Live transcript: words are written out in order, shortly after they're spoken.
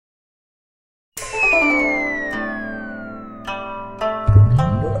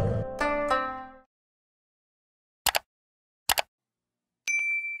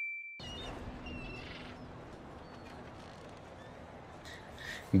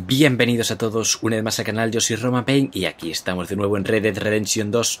Bienvenidos a todos una vez más al canal, yo soy Roman Pain y aquí estamos de nuevo en Red Dead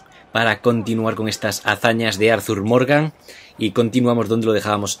Redemption 2 para continuar con estas hazañas de Arthur Morgan y continuamos donde lo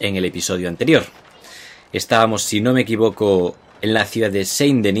dejábamos en el episodio anterior. Estábamos, si no me equivoco, en la ciudad de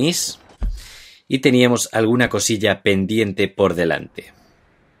Saint-Denis y teníamos alguna cosilla pendiente por delante.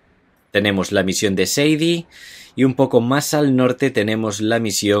 Tenemos la misión de Sadie y un poco más al norte tenemos la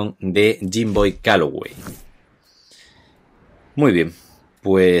misión de Jim Boy Calloway. Muy bien.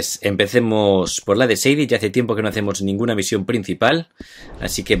 Pues empecemos por la de Sadie, ya hace tiempo que no hacemos ninguna misión principal,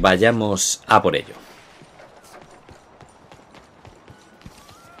 así que vayamos a por ello.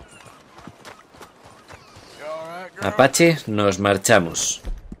 Apache, nos marchamos.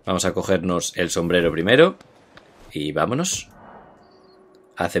 Vamos a cogernos el sombrero primero y vámonos.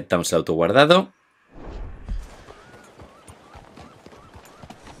 Aceptamos el autoguardado.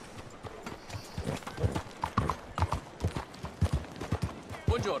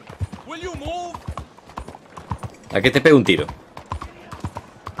 ¿A qué te pego un tiro?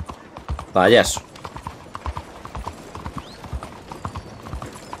 Payaso.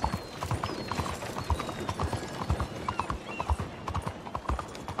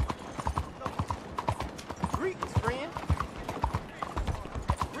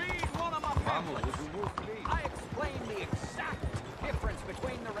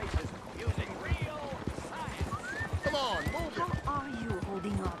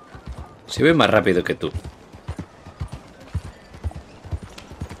 Se ve más rápido que tú.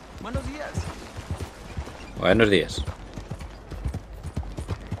 Buenos días. Buenos días.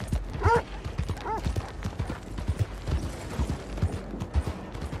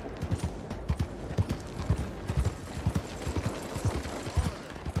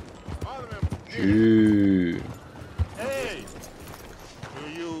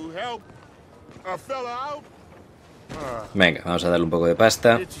 Venga, vamos a darle un poco de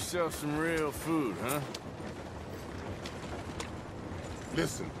pasta.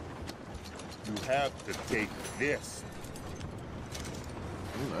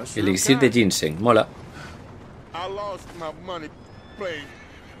 Elixir de ginseng, mola.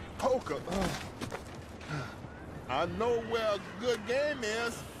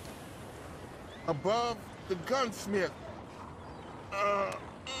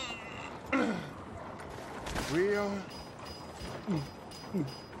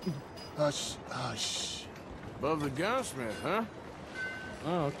 Hush, hush. Above the gunsmith, huh?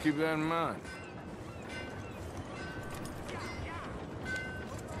 Oh, I'll keep that in mind.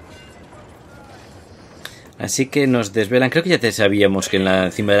 Así que nos desvelan. Creo que ya te sabíamos que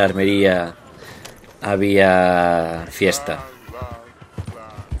encima de la armería había fiesta.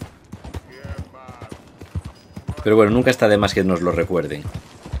 Pero bueno, nunca está de más que nos lo recuerden.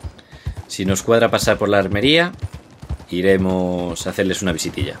 Si nos cuadra pasar por la armería, iremos a hacerles una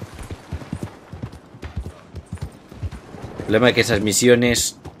visitilla. El problema es que esas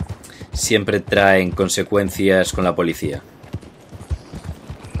misiones siempre traen consecuencias con la policía.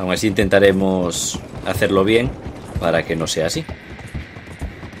 Aún así intentaremos hacerlo bien para que no sea así.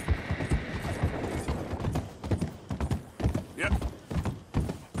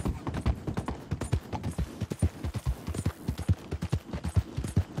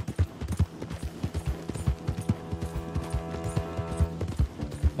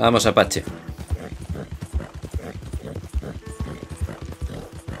 Vamos, Apache.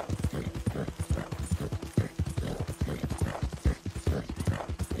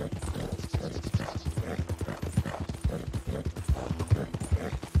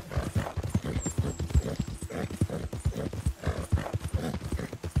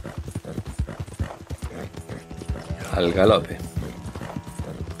 Al galope.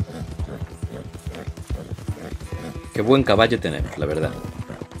 Qué buen caballo tenemos, la verdad.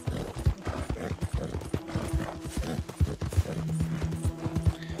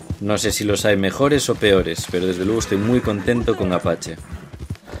 No sé si los hay mejores o peores, pero desde luego estoy muy contento con Apache.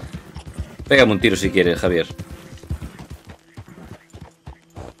 Pégame un tiro si quieres, Javier.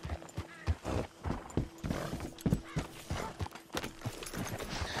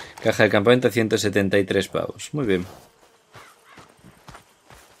 Caja de campamento, 173 pavos. Muy bien.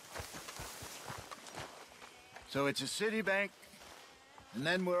 So it's a city bank, and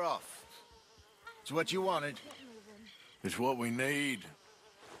then we're off. It's what you wanted. It's what we need,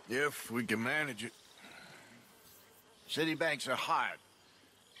 if we can manage it. City banks are hard,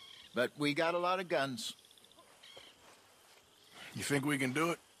 but we got a lot of guns. You think we can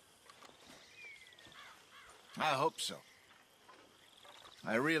do it? I hope so.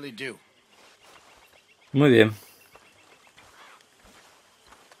 I really do. Muy bien.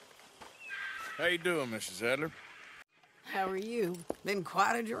 How you doing, Mrs. Adler? How are you? Been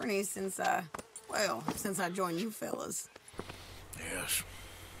quite a journey since I joined you fellas. Yes.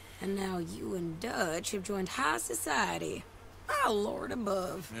 And now you and Dutch have joined high society. Oh, Lord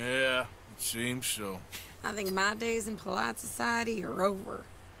above. Yeah, it seems so. I think my days in polite society are over.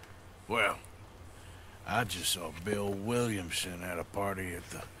 Well, I just saw Bill Williamson at a party at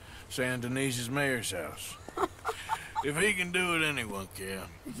the San Denise's mayor's house. If he can do it, anyone can.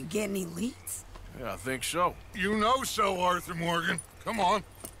 You get any leads? Yeah, I think so. You know so, Arthur Morgan. Come on.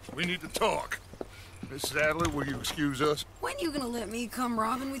 We need to talk. Miss Sadler, will you excuse us? When you gonna let me come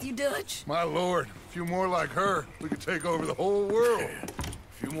robbing with you, Dutch? My lord, a few more like her, we could take over the whole world. Yeah.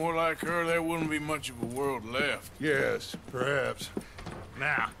 A few more like her, there wouldn't be much of a world left. Yes, perhaps.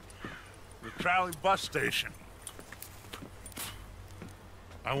 Now, the Crowley bus station.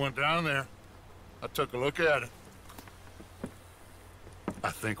 I went down there. I took a look at it.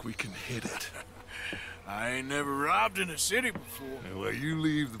 I think we can hit it. I ain't never robbed in a city before. Well, you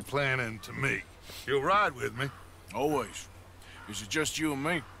leave the planning to me. You'll ride with me? Always. Is it just you and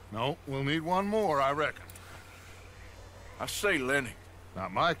me? No, we'll need one more, I reckon. I say Lenny.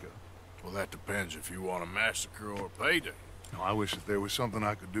 Not Micah. Well, that depends if you want a massacre or a payday. No, I wish that there was something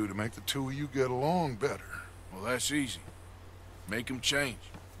I could do to make the two of you get along better. Well, that's easy. Make them change.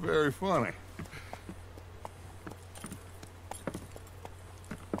 Very funny.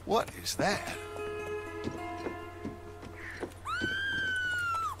 What is that?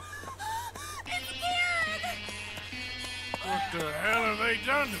 What the hell have they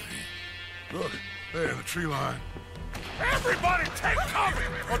done to me? Look, there in the tree line. Everybody take cover!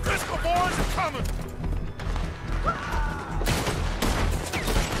 O'Driscoll boys are coming!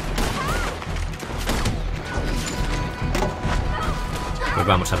 Pues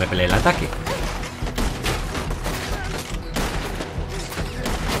vamos a repeler el ataque.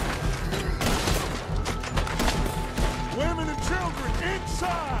 Women and children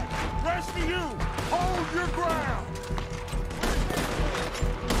inside! Rest of you, hold your ground!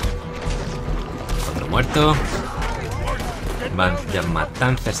 Otro muerto. Vaya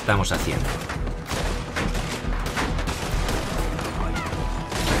matanza estamos haciendo.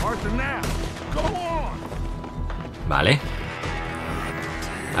 Vale.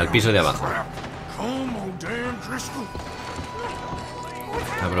 Al piso de abajo.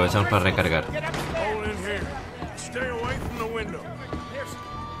 Aprovechamos para recargar.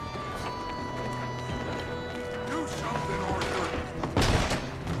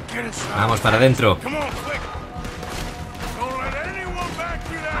 Vamos para adentro.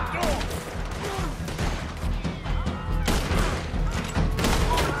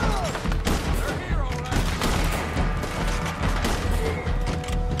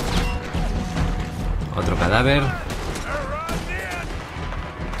 Otro cadáver.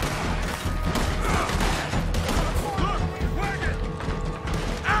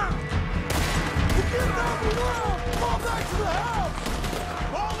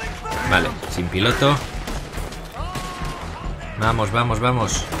 Vale, sin piloto. Vamos, vamos,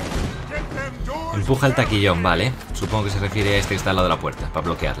 vamos. Empuja el taquillón, vale. Supongo que se refiere a este que está al lado de la puerta, para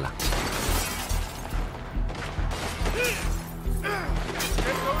bloquearla.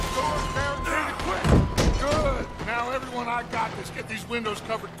 Get these windows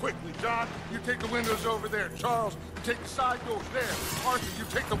covered quickly. John, you take the windows over there. Charles, you take the side doors there. Arthur, you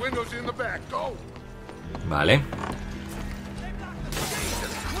take the windows in the back. Go. Vale.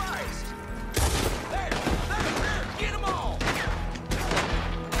 Jesus Christ! There, get them all.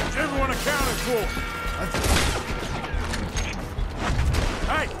 Is everyone accounted for?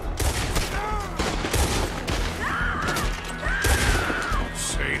 Hey!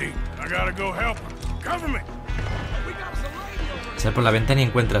 Sadie, I gotta go help her. Cover me. Sal por la ventana y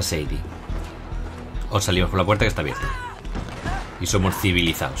encuentra a Sadie. O salimos por la puerta que está abierta. Y somos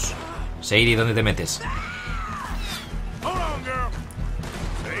civilizados. Sadie, ¿dónde te metes?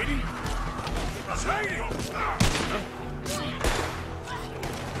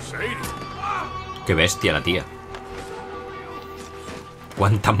 Qué bestia la tía.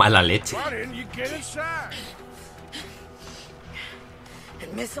 Cuánta mala leche.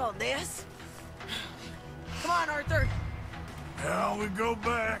 Miss all this? Come on, Arthur. Now we go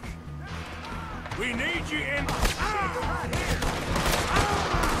back. We need you in.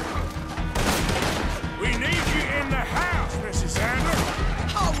 We need you in the house, Mrs. Sandler.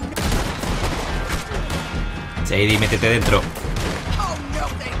 Oh, no. Sadie, métete dentro. Oh, no,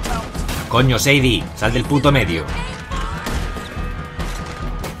 they don't. Coño, Sadie, sal del puto medio.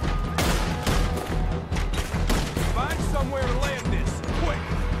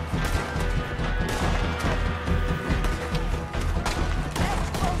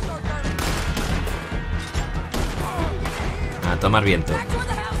 tomar viento. Back toward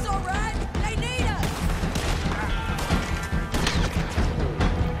the house, all right? They need us.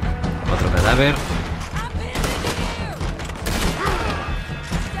 Otro cadáver. I'm pinned in here.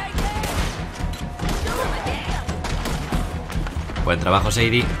 Stay dead. Shoot him again. Buen trabajo,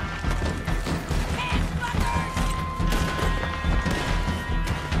 Sadie.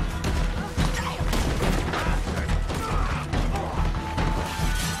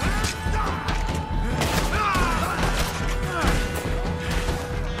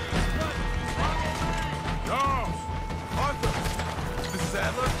 Charles! Arthur! Mrs.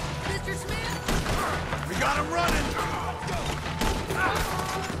 Adler? Mr. Smith? We got him running!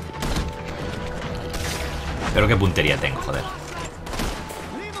 Pero qué puntería tengo, joder.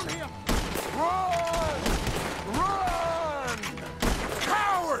 Leave him here! Run! Run!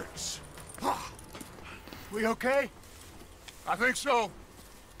 Cowards! We okay? I think so.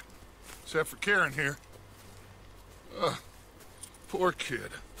 Except for Kieran here. Poor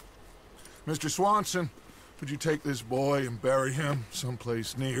kid. Mr. Swanson, would you take this boy and bury him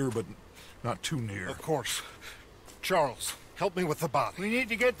someplace near, but not too near? Of course. Charles, help me with the body. We need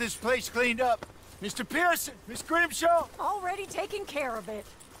to get this place cleaned up. Mr. Pearson, Miss Grimshaw. Already taking care of it.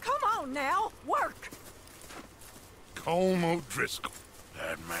 Come on now, work. Colm O'Driscoll.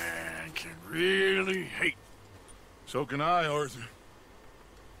 That man can really hate. So can I, Arthur.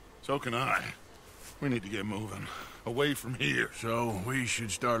 So can I. We need to get moving. Away from here. So we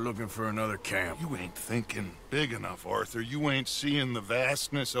should start looking for another camp. You ain't thinking big enough, Arthur. You ain't seeing the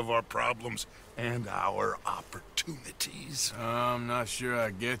vastness of our problems and our opportunities. I'm not sure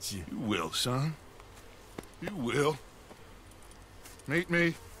I get you. You will, son. You will. Meet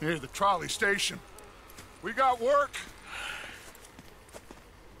me near the trolley station. We got work.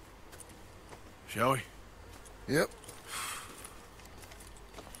 Shall we? Yep.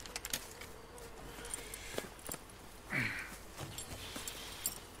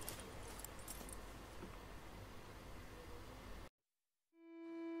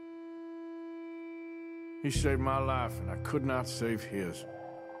 He saved my life, and I could not save his.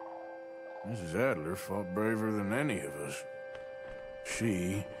 Mrs. Adler fought braver than any of us.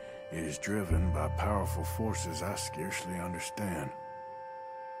 She is driven by powerful forces I scarcely understand.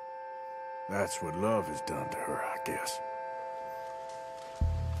 That's what love has done to her, I guess.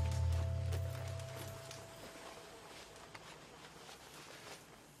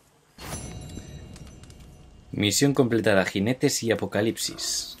 Misión completada, jinetes y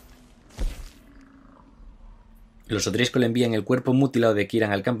apocalipsis. Los O'Driscoll le envían el cuerpo mutilado de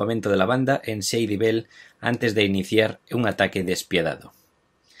Kieran al campamento de la banda en Shady Bell antes de iniciar un ataque despiadado.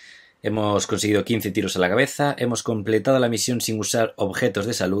 Hemos conseguido 15 tiros a la cabeza, hemos completado la misión sin usar objetos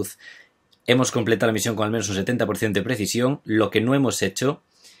de salud, hemos completado la misión con al menos un 70% de precisión. Lo que no hemos hecho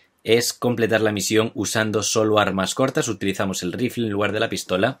es completar la misión usando solo armas cortas, utilizamos el rifle en lugar de la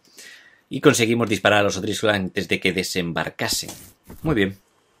pistola y conseguimos disparar a los O'Driscoll antes de que desembarcasen. Muy bien.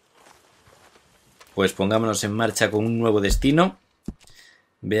 Pues pongámonos en marcha con un nuevo destino.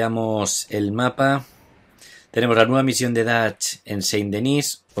 Veamos el mapa. Tenemos la nueva misión de Dutch en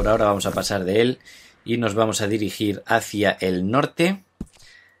Saint-Denis. Por ahora vamos a pasar de él y nos vamos a dirigir hacia el norte,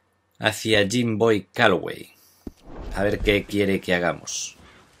 hacia Jim Boy Calloway. A ver qué quiere que hagamos.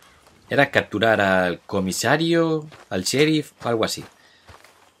 Era capturar al comisario, al sheriff o algo así.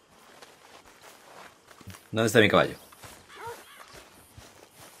 ¿Dónde está mi caballo?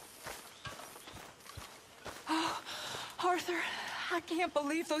 Arthur, I can't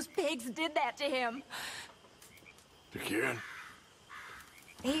believe those pigs did that to him. To Kieran?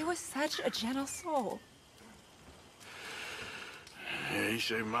 He was such a gentle soul. Yeah, he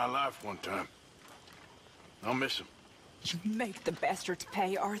saved my life one time. I'll miss him. You make the bastards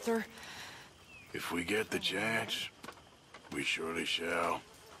pay, Arthur. If we get the chance, we surely shall.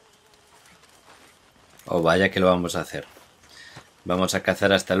 Oh, vaya que lo vamos a hacer. Vamos a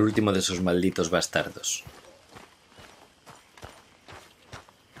cazar hasta el último de esos malditos bastardos.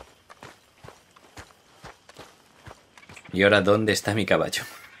 Y ahora, ¿dónde está mi caballo?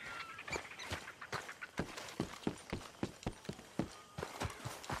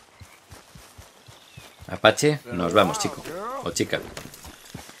 Apache, nos vamos, chico. O chica.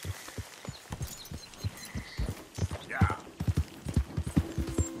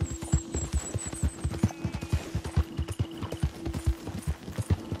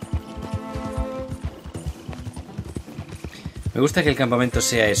 Me gusta que el campamento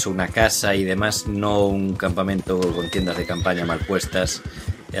sea eso, una casa y demás, no un campamento con tiendas de campaña mal puestas.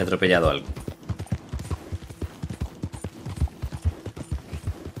 He atropellado algo.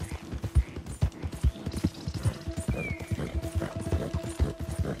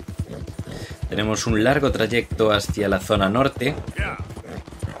 tenemos un largo trayecto hacia la zona norte.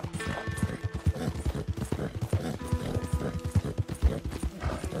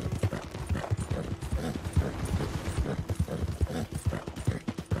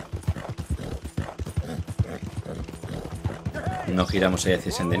 No giramos ahí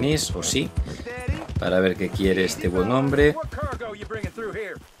hacia Saint-Denis, o sí, para ver qué quiere este buen hombre.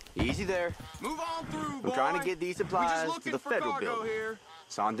 Easy there. Move on through, I'm trying to get these supplies to the federal building. Here.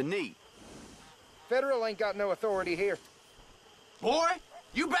 Saint-Denis. Federal ain't got no authority here. Boy,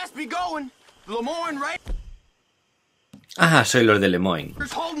 you best be going. Lemoyne, right? Ah, soy los de Lemoyne.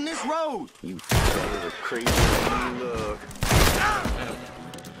 Who's holding this road? You fellas are crazy when you look.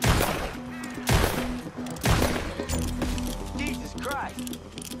 Jesus Christ.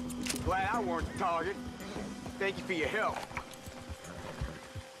 Glad I weren't the target. Thank you for your help.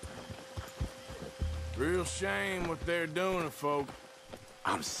 Real shame what they're doing to folk.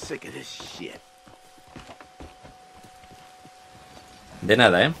 I'm sick of this shit. De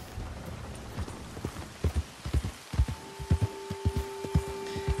nada, ¿eh?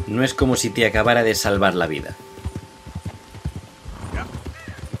 No es como si te acabara de salvar la vida.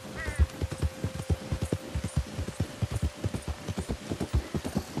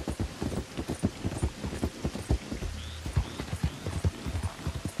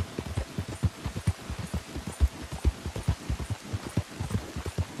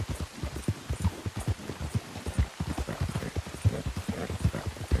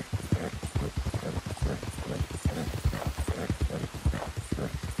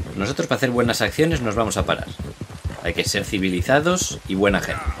 Nosotros para hacer buenas acciones nos vamos a parar. Hay que ser civilizados y buena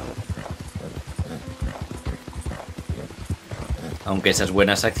gente. Aunque esas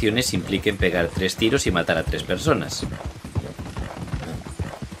buenas acciones impliquen pegar 3 tiros y matar a 3 personas.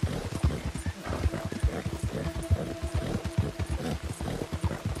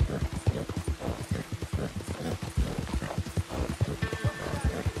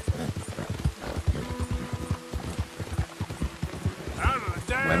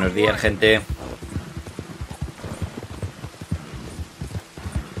 Buenos días, gente.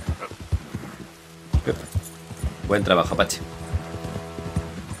 Buen trabajo, Apache.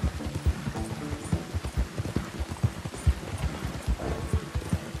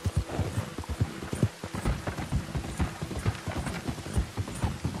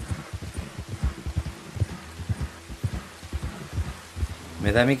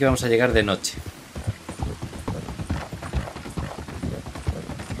 Me da a mí que vamos a llegar de noche.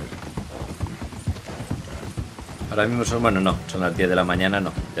 Ahora mismo son, bueno, no, son las 10 de la mañana,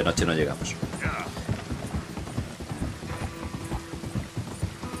 no, de noche no llegamos.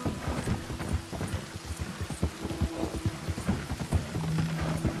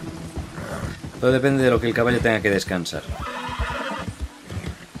 Todo depende de lo que el caballo tenga que descansar.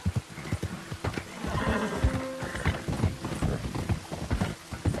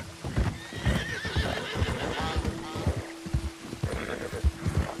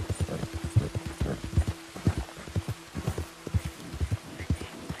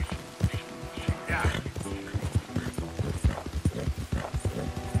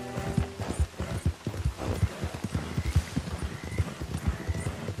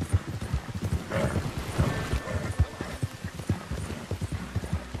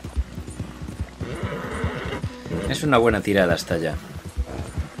 Es una buena tirada hasta allá.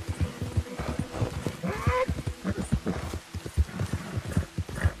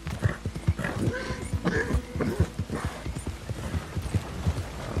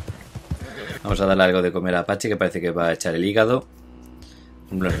 Vamos a darle algo de comer a Apache, que parece que va a echar el hígado.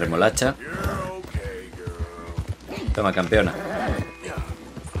 Una remolacha. Toma, campeona.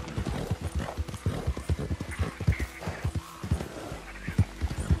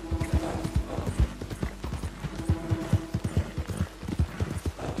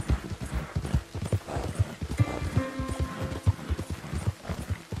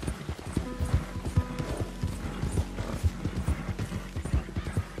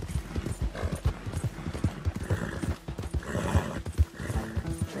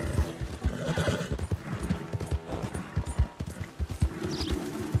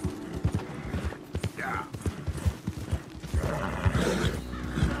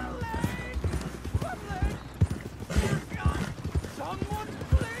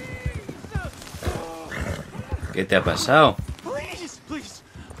 ¿Qué te ha pasado? Please, please.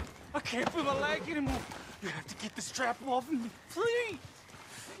 I can't feel my leg anymore. You have to get the strap off me, please.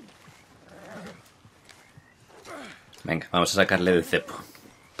 Venga, vamos a sacarle del cepo.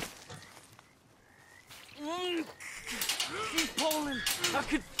 Keep pulling. I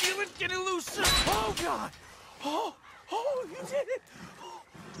could feel it getting looser. Oh, God. Oh, you did it.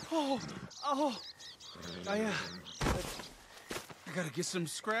 Oh, Oh, I gotta get some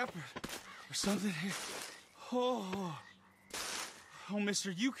scrap or something here. Oh,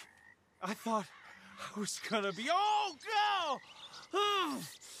 mister, I thought I was gonna be, oh, no! Oh,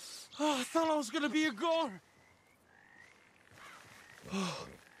 I thought I was gonna be a goner. Oh,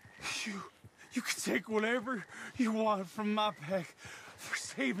 you can take whatever you want from my pack for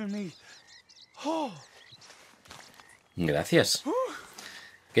saving me. Oh. Gracias.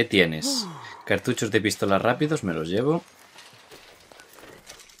 ¿Qué tienes? Cartuchos de pistola rápidos, me los llevo.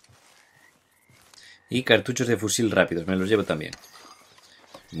 Y cartuchos de fusil rápidos, me los llevo también.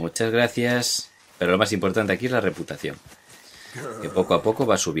 Muchas gracias. Pero lo más importante aquí es la reputación, que poco a poco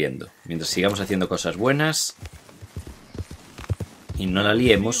va subiendo. Mientras sigamos haciendo cosas buenas y no la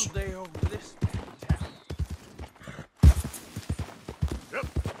liemos.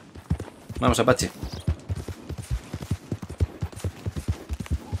 Vamos, Apache.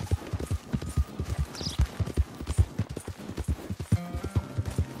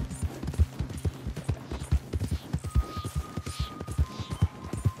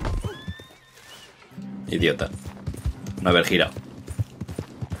 Idiota. No haber girado.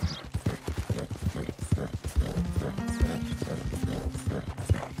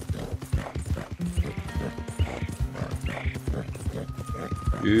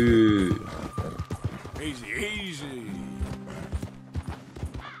 Easy, easy.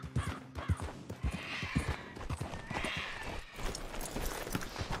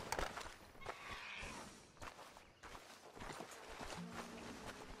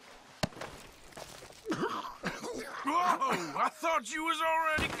 Whoa! I thought you was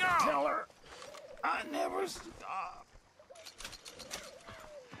already gone. Tell her I never stopped.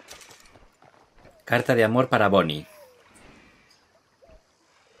 Carta de amor para Bonnie.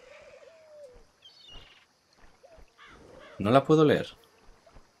 No la puedo leer.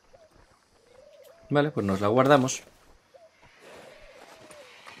 Vale, pues nos la guardamos.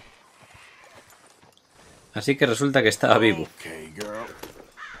 Así que resulta que estaba vivo. Okay, girl.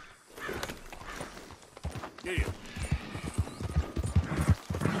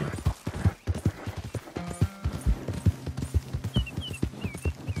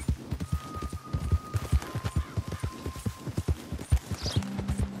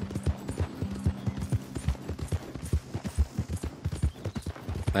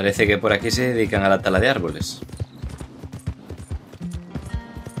 Parece que por aquí se dedican a la tala de árboles.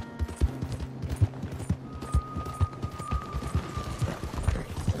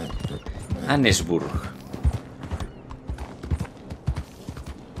 Annesburg.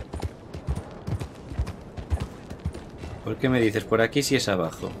 ¿Por qué me dices por aquí si es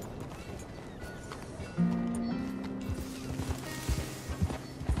abajo?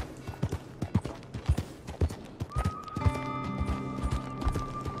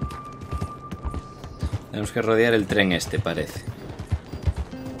 Tenemos que rodear el tren este, parece.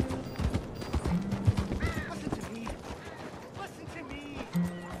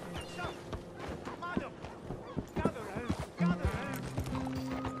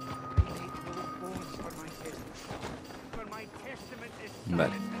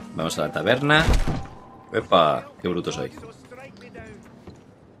 Vale, vamos a la taberna. ¡Epa! ¡Qué bruto soy!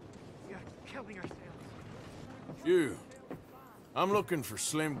 You. I'm looking for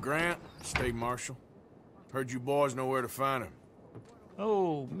Slim Grant, State Marshal. Heard you boys know where to find him.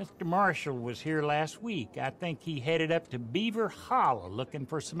 Oh, Mr. Marshall was here last week. I think he headed up to Beaver Hollow looking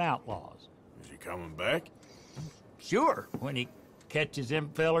for some outlaws. Is he coming back? Sure, when he catches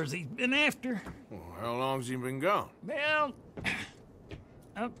them fellers he's been after. Well, how long's he been gone? Well,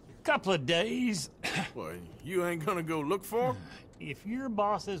 a couple of days. Well, you ain't gonna go look for him? If your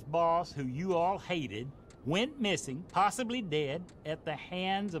boss's boss, who you all hated, went missing, possibly dead, at the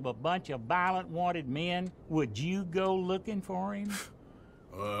hands of a bunch of violent wanted men, would you go looking for him?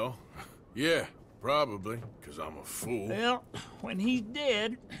 Well, yeah, probably, because I'm a fool. Well, when he's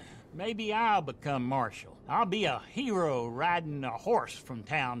dead, maybe I'll become marshal. I'll be a hero riding a horse from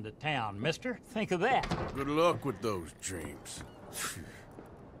town to town, mister. Think of that. Good luck with those dreams.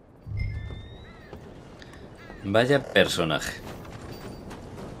 Vaya personaje.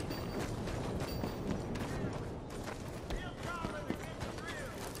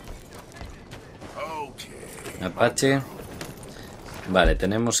 Apache. Vale,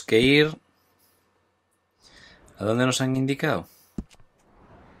 tenemos que ir... ¿A dónde nos han indicado?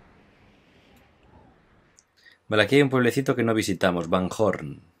 Vale, aquí hay un pueblecito que no visitamos, Van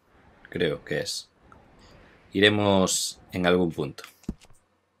Horn, creo que es. Iremos en algún punto.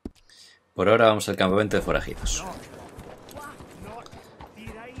 Por ahora vamos al campamento de forajidos.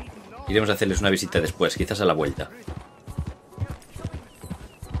 Iremos a hacerles una visita después, quizás a la vuelta.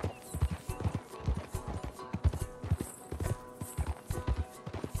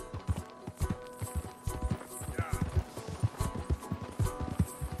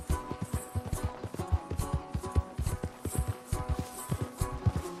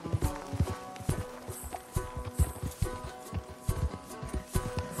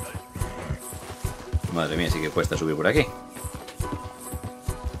 Madre mía, sí que cuesta subir por aquí.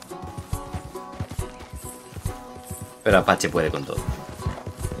 Pero Apache puede con todo.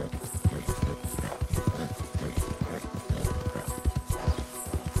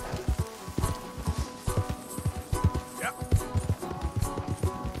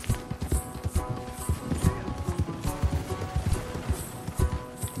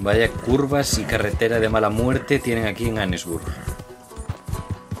 Vaya curvas y carretera de mala muerte tienen aquí en Annesburg.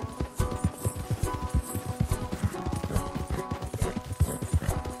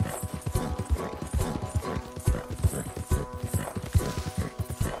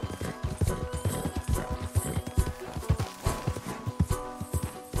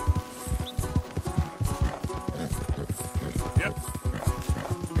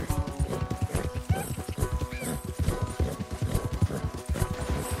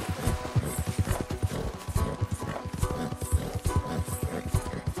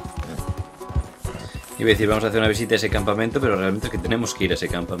 Iba a decir, vamos a hacer una visita a ese campamento, pero realmente es que tenemos que ir a ese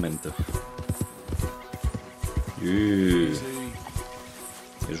campamento.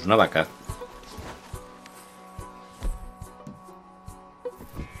 Es una vaca.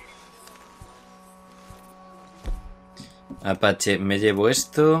 Apache, me llevo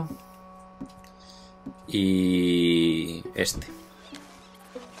esto. Y este.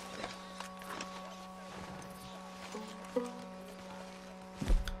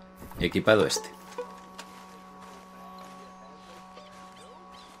 Equipado este.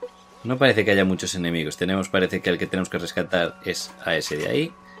 No parece que haya muchos enemigos. Parece que el que tenemos que rescatar es a ese de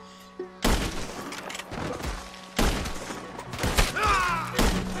ahí.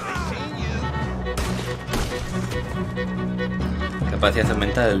 Capacidad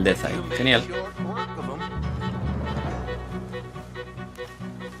aumentada del Death Eye. Genial.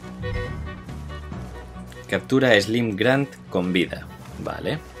 Captura a Slim Grant con vida.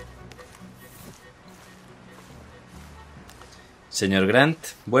 Vale. Señor Grant,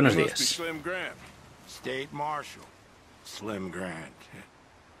 buenos días. Slim Grant, State Marshal. Slim Grant.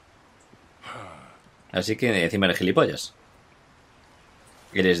 Así que encima de gilipollas.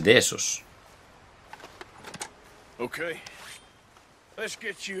 Eres de esos. Okay. Let's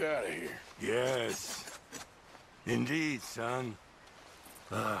get you out of here. Yes. Indeed, son.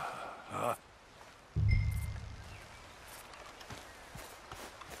 I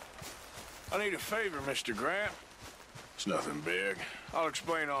need a favor, Mr. Grant. It's nothing big. I'll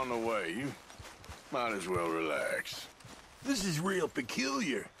explain on the way. You might as well relax. This is real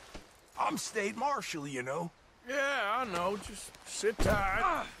peculiar. I'm State Marshal, you know. Yeah, I know. Just sit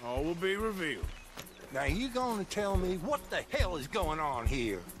tight. All will be revealed. Now you gonna tell me what the hell is going on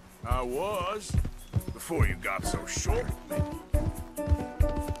here? I was, before you got so short with me.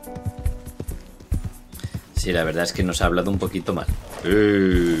 Sí, la verdad es que nos ha hablado un poquito mal.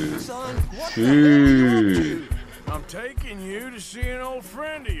 I'm taking you to see an old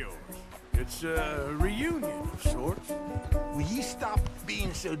friend of yours. It's a reunion of sorts. Will you stop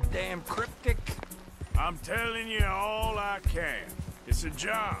being so damn cryptic? I'm telling you all I can. It's a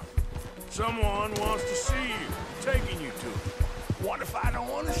job. Someone wants to see you. I'm taking you to them. What if I don't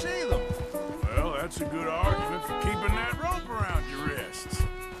want to see them? Well, that's a good argument for keeping that rope around your wrists.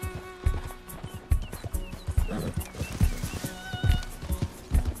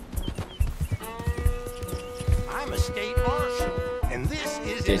 I'm a state marshal, and this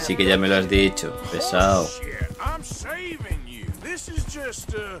is Que sí que ya me lo has dicho, pesado. I'm saving you. This is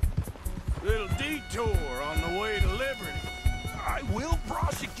just a little detour on the way to liberty. I will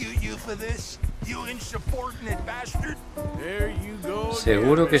prosecute you for this, you insubordinate bastard. There you go.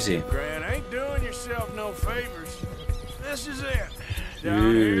 Seguro que sí. Grant, ain't doing yourself no favors. This is it.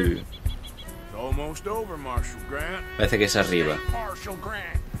 Down here. It's almost over, Marshal Grant. Parece que es arriba. Marshal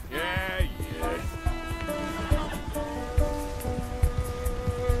Grant. Yeah.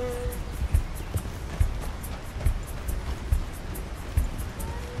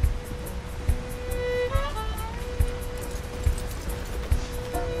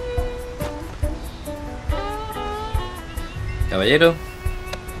 Caballero,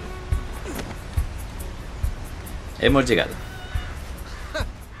 hemos llegado.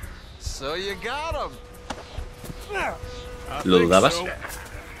 So you got him. ¿Lo dudabas?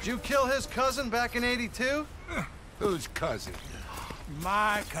 Did you kill his cousin back in '82? Whose cousin?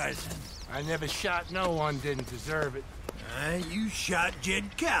 My cousin. I never shot no one didn't deserve it. You shot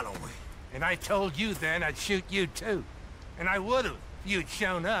Jed Calloway. And I told you then I'd shoot you too. And I would've if you'd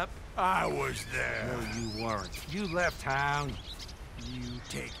shown up. I was there. No, you weren't. You left town. You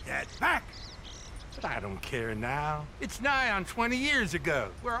take that back. But I don't care now. It's nigh on 20 years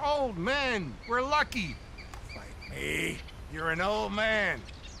ago. We're old men. We're lucky. Fight me. You're an old man.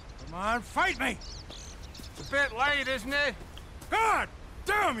 Come on, fight me. a bit late, isn't it? God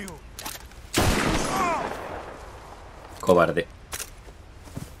damn you! Cobarde.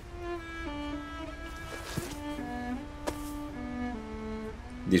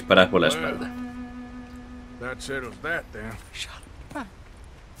 Disparar por la espalda. That settles that then.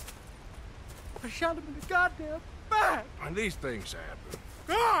 I shot him in the goddamn back! And these things happen.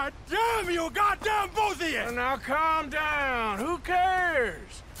 God damn you, goddamn both of you! Well, now calm down. Who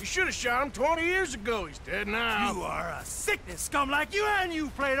cares? You should have shot him 20 years ago. He's dead now. You are a sickness scum like you and you,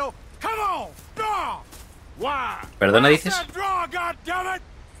 Plato. Come on, draw! Why? ¿Perdona, dices? Draw, goddammit!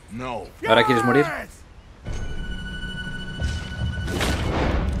 No. ¿Ahora quieres morir?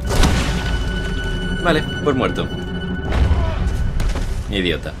 Vale, pues muerto.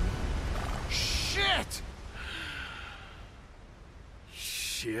 Idiota. Shit!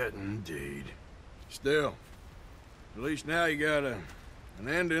 Shit indeed. Still, at least now you got an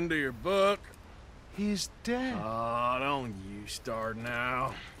ending to your book. He's dead. Oh, don't you start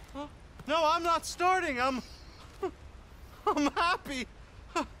now. No, I'm not starting. I'm happy.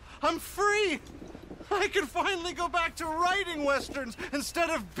 I'm free. I can finally go back to writing westerns instead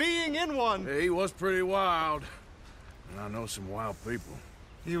of being in one. He was pretty wild. And I know some wild people.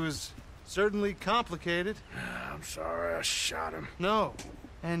 He was certainly complicated. I'm sorry I shot him. No,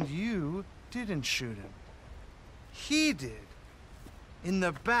 and you didn't shoot him. He did. In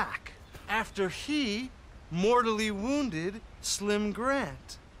the back. After he mortally wounded Slim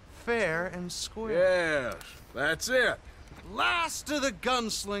Grant. Fair and square. Yes, that's it. Last of the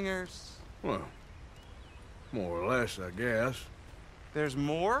gunslingers. Well, more or less, I guess. There's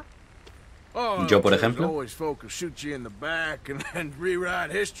more? Oh, Yo, por there's ejemplo. always folk who shoot you in the back and then rewrite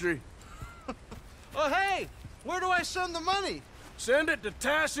history. Oh, hey! Where do I send the money? Send it to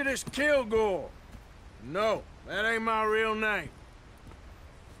Tacitus Kilgore. No, that ain't my real name.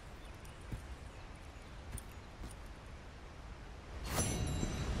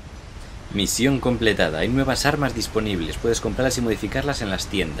 Misión completada. Hay nuevas armas disponibles. Puedes comprarlas y modificarlas en las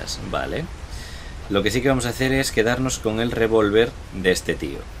tiendas. Vale. Lo que sí que vamos a hacer es quedarnos con el revólver de este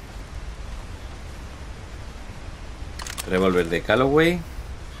tío. Revólver de Calloway.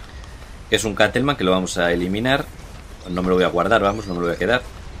 Es un Cattleman que lo vamos a eliminar. No me lo voy a guardar, vamos, no me lo voy a quedar.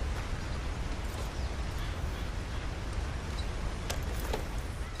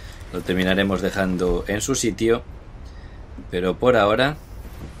 Lo terminaremos dejando en su sitio. Pero por ahora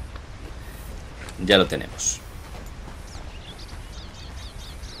ya lo tenemos.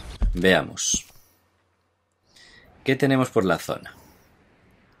 Veamos. ¿Qué tenemos por la zona?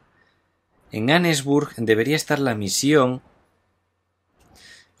 En Annesburg debería estar la misión.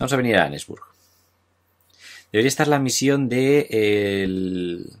 Vamos a venir a Annesburg. Debería estar la misión de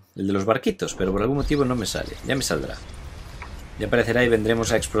el de los barquitos, pero por algún motivo no me sale. Ya me saldrá. Ya aparecerá y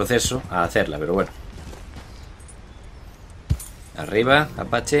vendremos a Exproceso a hacerla, pero bueno. Arriba,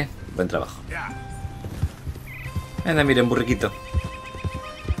 Apache. Buen trabajo. Anda, miren, burriquito.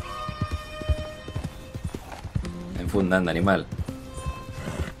 Enfunda, anda, animal.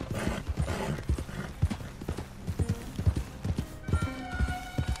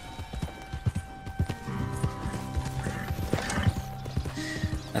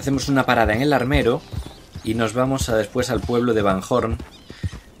 Hacemos una parada en el armero y nos vamos después al pueblo de Van Horn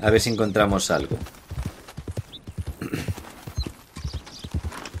a ver si encontramos algo.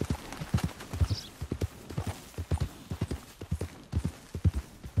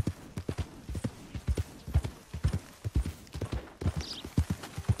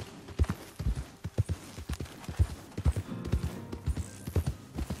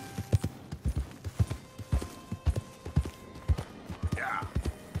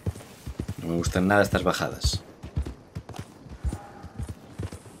 No me gustan nada estas bajadas.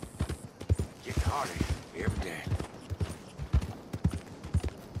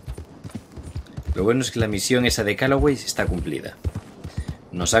 Lo bueno es que la misión esa de Calloway está cumplida.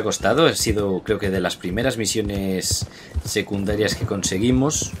 Nos ha costado, ha sido creo que de las primeras misiones secundarias que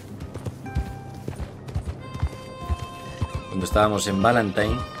conseguimos. Cuando estábamos en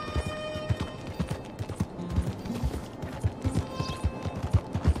Valentine.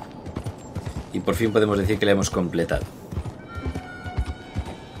 Y por fin podemos decir que la hemos completado.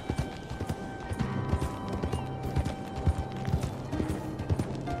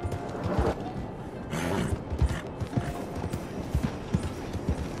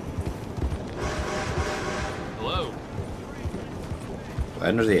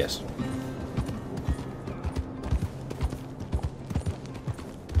 Buenos días.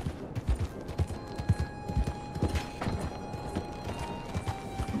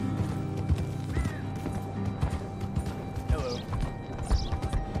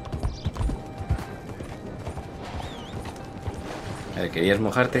 A ver, ¿querías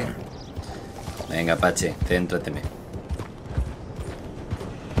mojarte? Venga, Pache, céntrateme.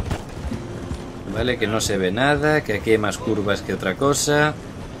 Vale, que no se ve nada, que aquí hay más curvas que otra cosa.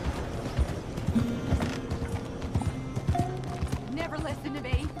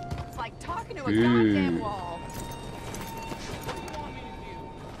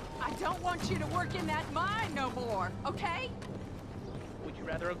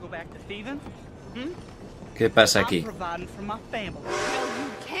 ¿Qué pasa aquí?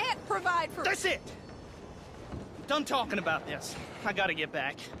 That's it. Done talking about this. I gotta get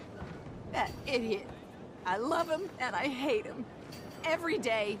back. That idiot. I love him and I hate him. Every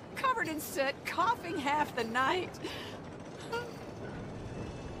day, covered in soot, coughing half the night.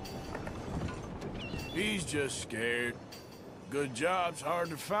 He's just scared. Good job's hard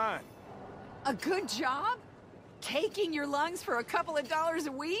to find. A good job? Taking your lungs for a couple of dollars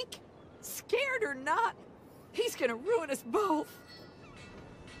a week? Scared or not, he's gonna ruin us both.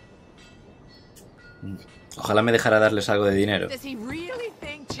 Ojalá me dejara darles algo de dinero. Does he really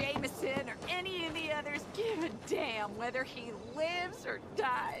think Jameson or any of the others give a damn whether he lives or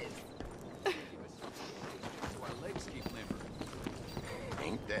dies?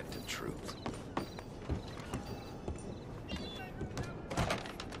 Ain't that the truth?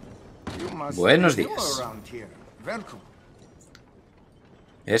 Buenos días.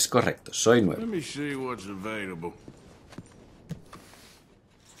 Es correcto, soy nuevo.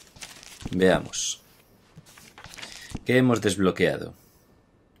 Veamos. ¿Qué hemos desbloqueado?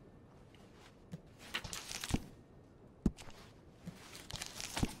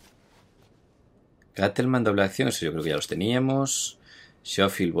 Cattleman, doble acción, eso yo creo que ya los teníamos.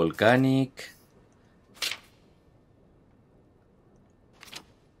 Schofield Volcanic.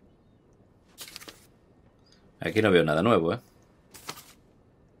 Aquí no veo nada nuevo, ¿eh?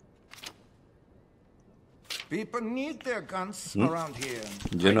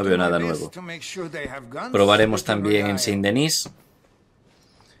 Yo no veo nada nuevo. Probaremos también en Saint-Denis.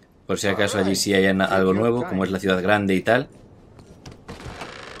 Por si acaso allí sí hay algo nuevo, como es la ciudad grande y tal.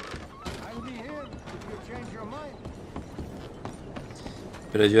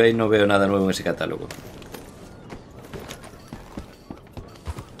 Pero yo ahí no veo nada nuevo en ese catálogo.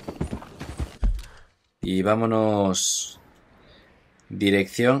 Y vámonos.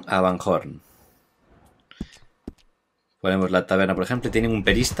 Dirección a Van Horn. Ponemos la taberna, por ejemplo. Tienen un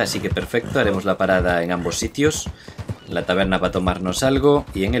perista, así que perfecto. Haremos la parada en ambos sitios. La taberna para tomarnos algo.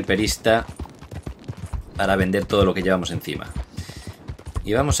 Y en el perista para vender todo lo que llevamos encima.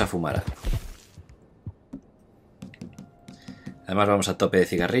 Y vamos a fumar algo. Además vamos a tope de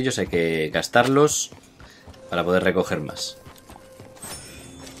cigarrillos. Hay que gastarlos para poder recoger más.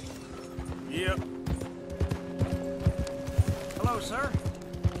 Hello, sir.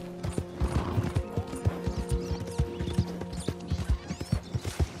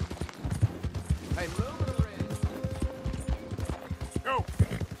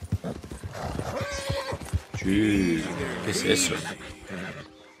 Sí, ¿qué es eso?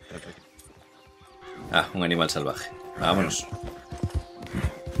 Ah, un animal salvaje. Vámonos.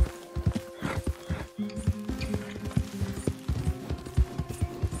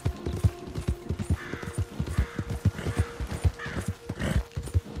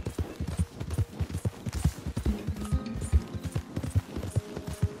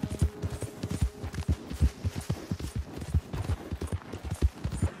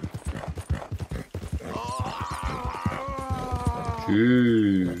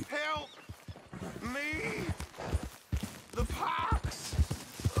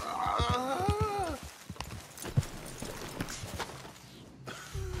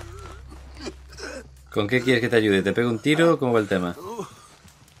 ¿Con qué quieres que te ayude? ¿Te pego un tiro? ¿Cómo va el tema?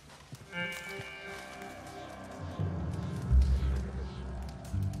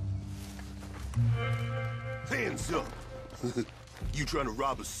 Hands up. You trying to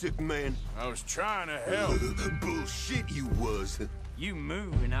rob a sick man? I was trying to help. Bullshit you was. You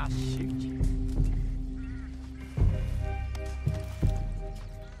move and I'll shoot you.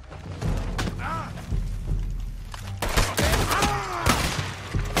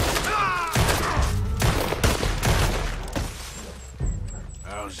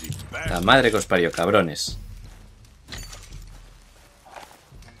 La madre que os parió, cabrones.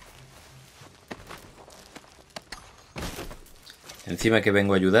 Encima que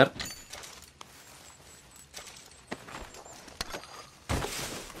vengo a ayudar.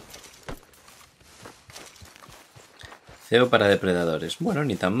 CEO para depredadores. Bueno,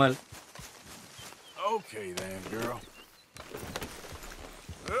 ni tan mal.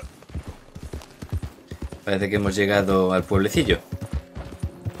 Parece que hemos llegado al pueblecillo.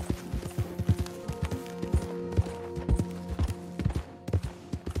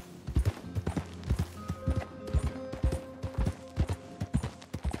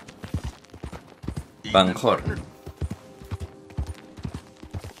 Van Horn.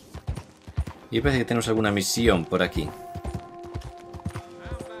 Y parece que tenemos alguna misión por aquí.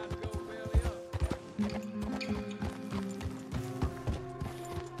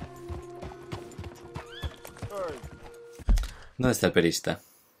 ¿Dónde está el perista?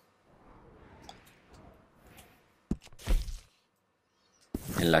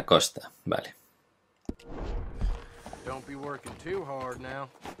 En la costa, vale.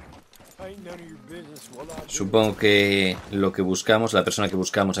 Supongo que lo que buscamos, la persona que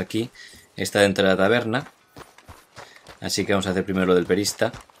buscamos aquí, está dentro de la taberna. Así que vamos a hacer primero lo del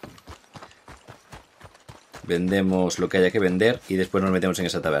perista. Vendemos lo que haya que vender y después nos metemos en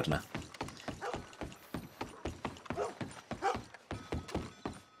esa taberna.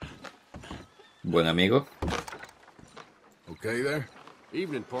 Buen amigo. Okay there?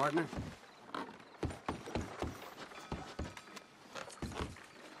 Evening, partner.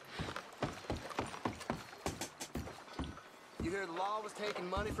 You hear the law was taking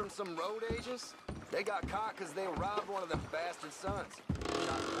money from some road agents? They got caught because they robbed one of them bastard sons.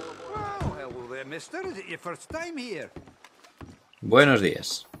 Well, there, mister. Is it your first time here? Buenos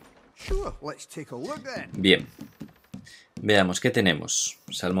días. Sure, let's take a look then. Bien. Veamos, ¿qué tenemos?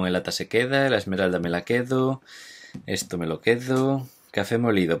 Salmón en lata se queda, la esmeralda me la quedo, esto me lo quedo, café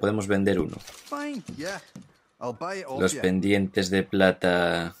molido, podemos vender uno. Fine, yeah. I'll buy it off Los you. pendientes de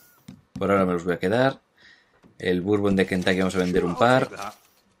plata por ahora me los voy a quedar. El bourbon de Kentucky vamos a vender un par.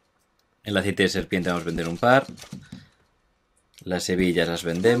 El aceite de serpiente vamos a vender un par. Las hebillas las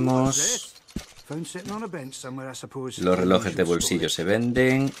vendemos. Found sitting on a bench somewhere, I suppose. Los relojes de bolsillo se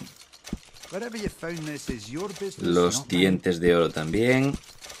venden. Wherever you found this is your business, Los not dientes de oro también.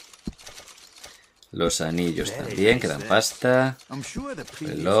 Los anillos también, que dan pasta. I'm sure the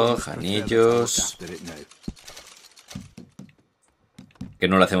previous Reloj, owners prefer to look anillos. after it now. Que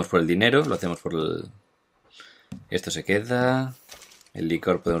no lo hacemos por el dinero, lo hacemos por el... Esto se queda. El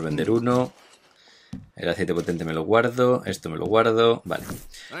licor podemos vender uno. El aceite potente me lo guardo. Esto me lo guardo. Vale.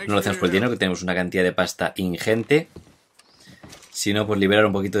 No lo hacemos por el dinero, que tenemos una cantidad de pasta ingente. Sino por liberar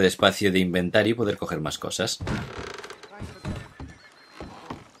un poquito de espacio de inventario y poder coger más cosas.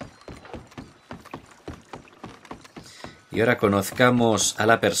 Y ahora conozcamos a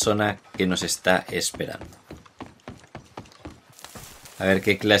la persona que nos está esperando. A ver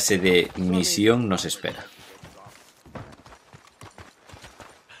qué clase de misión nos espera.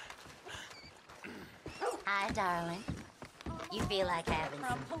 Hi, darling. You feel like having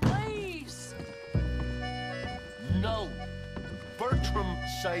some Police! No. Bertram,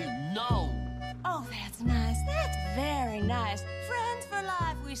 say no. Oh, that's nice. That's very nice. Friends for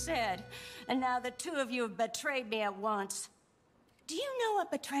life, we said. And now the two of you have betrayed me at once. Do you know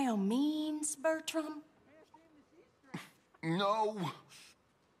what betrayal means, Bertram? No.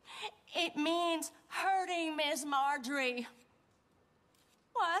 It means hurting Miss Marjorie.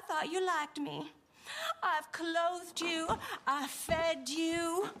 Well, I thought you liked me. I've clothed you. I've fed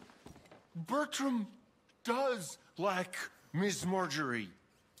you. Bertram does like Miss Marjorie.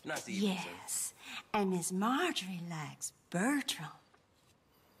 Yes, and Miss Marjorie likes Bertram.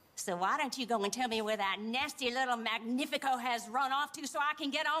 So why don't you go and tell me where that nasty little Magnifico has run off to so I can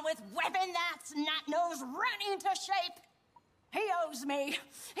get on with whipping that snot-nosed run into shape? He owes me.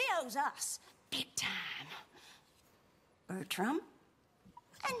 He owes us. Big time. Bertram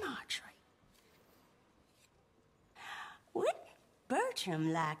and Marjorie. Would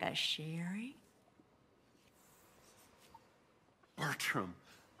Bertram like a sherry? Bertram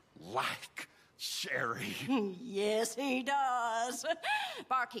like sherry. Yes, he does.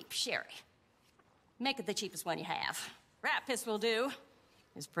 Barkeep, sherry. Make it the cheapest one you have. Rat piss will do.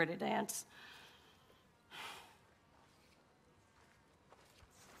 His pretty dance.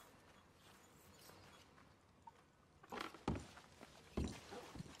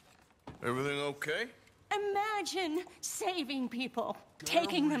 Everything okay? Imagine saving people,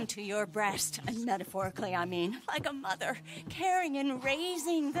 taking them to your breast, and metaphorically, I mean, like a mother, caring and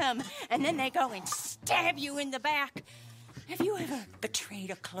raising them, and then they go and stab you in the back. Have you ever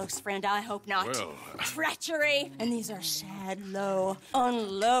betrayed a close friend? I hope not. Well, Treachery. And these are sad, low,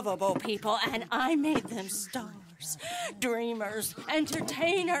 unlovable people, and I made them stars, dreamers,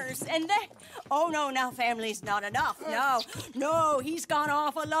 entertainers, and they... Oh, no, now family's not enough. No, he's gone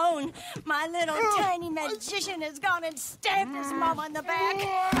off alone. My little tiny magician has gone and stabbed his mama in the back.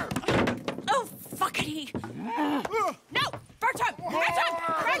 Oh, fuckity. No, Bertram!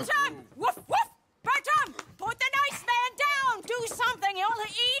 Woof, woof! Bertram, put the nice man down. Do something, you'll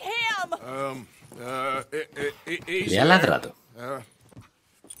eat him. Easy. Le ha ladrado.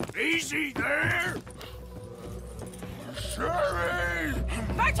 Easy there. Sherry!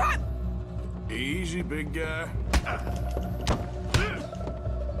 Bertram! Easy, big guy.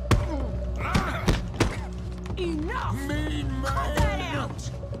 Enough! Mean man! Cut that out!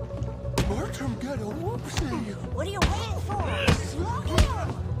 Bertram, get a whoopsie! What are you waiting for? Slow down!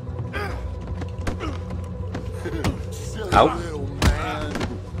 Silly Ow. little man.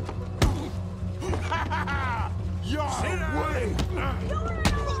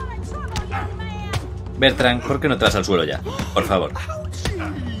 Bertrand, ¿por qué no te vas al suelo ya? Por favor.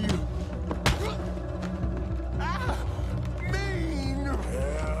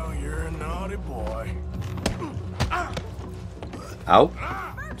 Well, you're a naughty boy. Au.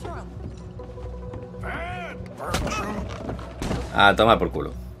 Ah, toma por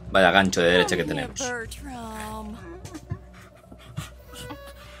culo. Vaya gancho de derecha que tenemos. Bertram.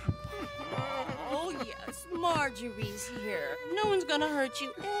 Oh, yes, Marjorie's here. No one's gonna hurt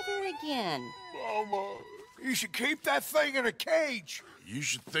you ever again. Mama, you should keep that thing in a cage. You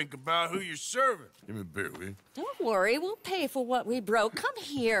should think about who you're serving. Give me a beer, will you? Don't worry, we'll pay for what we broke. Come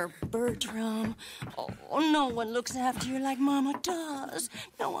here, Bertram. Oh, no one looks after you like Mama does.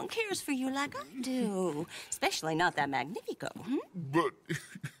 No one cares for you like I do. Especially not that Magnifico. But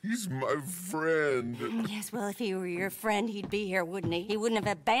he's my friend. Yes, well, if he were your friend, he'd be here, wouldn't he? He wouldn't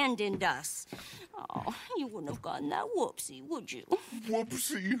have abandoned us. Oh, you wouldn't have gotten that whoopsie, would you?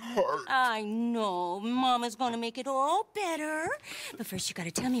 Whoopsie heart. I know. Mama's gonna make it all better. But first, you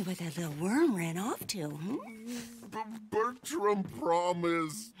gotta tell me where that little worm ran off to, Bertram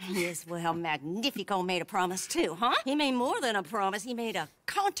promised. Yes, well, Magnifico made a promise too, huh? He made more than a promise. He made a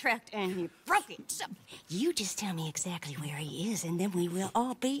contract and he broke it. So you just tell me exactly where he is and then we will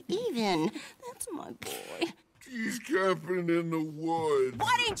all be even. That's my boy. He's camping in the woods.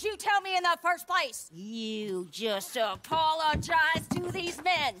 Why didn't you tell me in the first place? You just apologize to these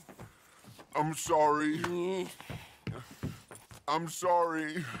men. I'm sorry. I'm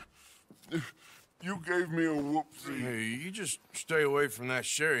sorry. You gave me a whoopsie. Hey, you just stay away from that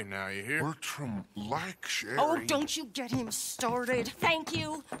sherry now, you hear? Bertram likes sherry. Oh, don't you get him started. Thank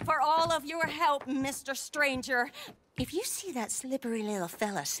you for all of your help, Mr. Stranger. If you see that slippery little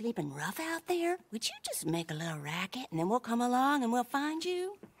fella sleeping rough out there, would you just make a little racket and then we'll come along and we'll find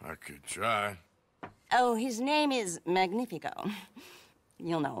you? I could try. Oh, his name is Magnifico.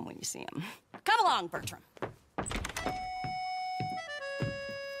 You'll know him when you see him. Come along, Bertram.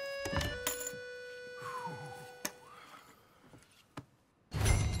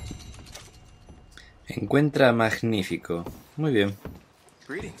 Encuentra a Magnífico. Muy bien.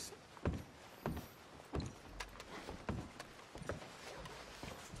 Greetings.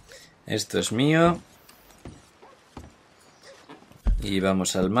 Esto es mío. Y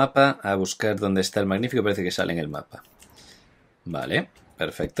vamos al mapa a buscar dónde está el Magnífico. Parece que sale en el mapa. Vale,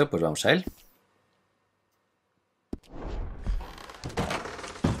 perfecto, pues vamos a él.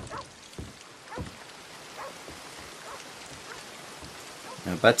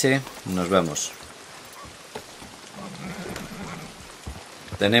 Apache, nos vamos.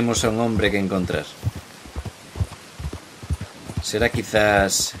 Tenemos a un hombre que encontrar. ¿Será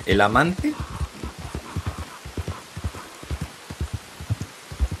quizás el amante?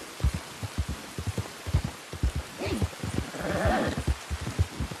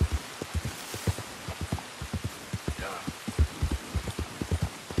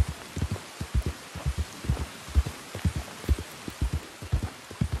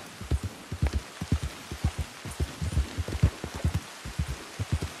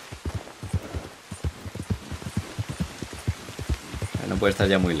 No puede estar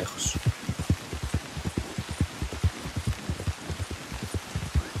ya muy lejos.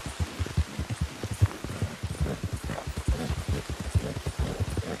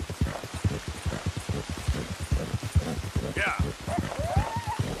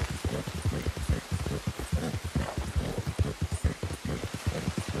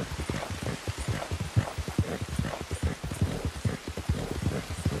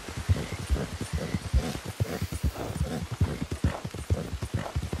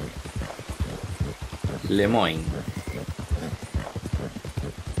 Lemoyne.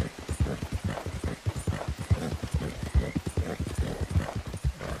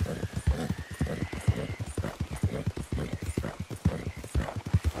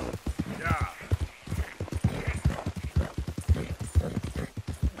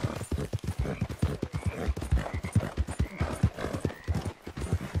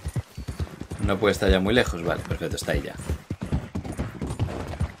 No puede estar ya muy lejos. Vale, perfecto, está ahí ya.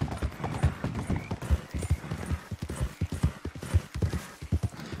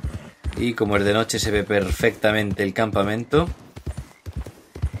 Y como es de noche se ve perfectamente el campamento.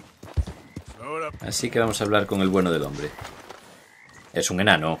 Así que vamos a hablar con el bueno del hombre. Es un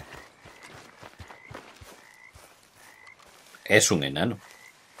enano. Es un enano.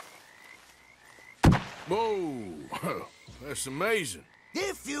 Whoa, that's amazing.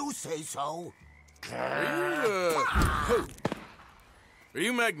 If you say so. Are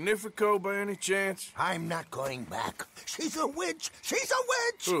you Magnifico by any chance? I'm not going back. She's a witch. She's a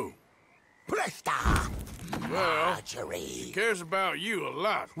witch. Who? Presta. Well, Marjorie. she cares about you a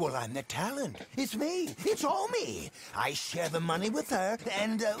lot. Well, I'm the talent. It's me. It's all me. I share the money with her,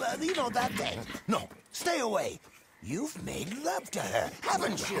 and, you know, that thing. No, stay away. You've made love to her,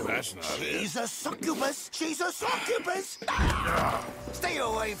 haven't you? That's not She's a succubus. She's a succubus. Ah, stay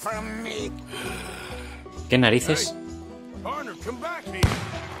away from me. ¿Qué narices? Partner, come back here.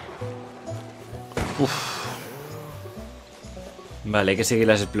 Uf. Vale, hay que seguir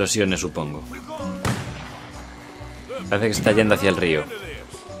las explosiones, supongo. Parece que está yendo hacia el río.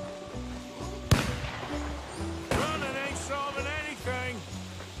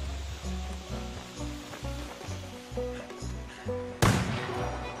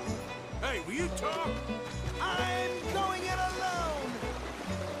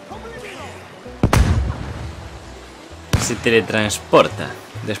 Se teletransporta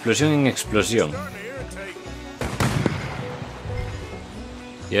de explosión en explosión.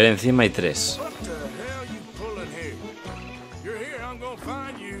 Y ahora encima hay 3.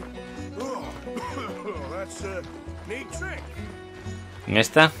 ¿En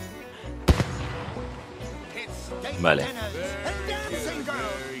esta? Vale.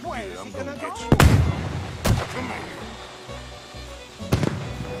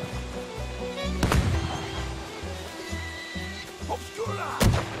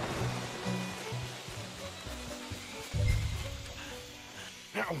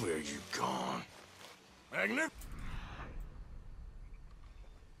 Now where you gone? Magnet?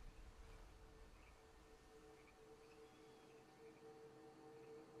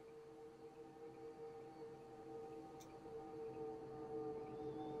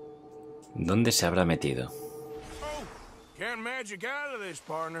 ¿Dónde se habrá metido? Can't magic out of this,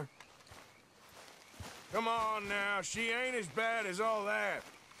 partner. Come on now, she ain't as bad as all that.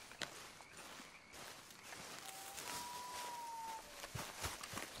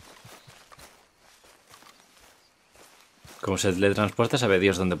 Como se teletransporta, sabe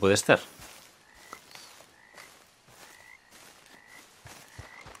Dios dónde puede estar.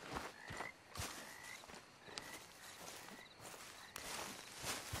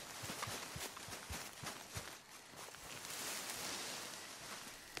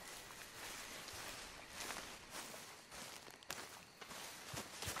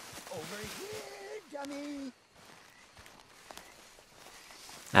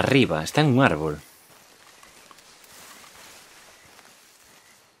 Arriba, está en un árbol.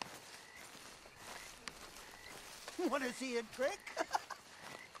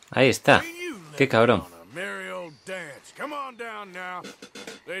 Ahí está. Qué cabrón. Come on down now.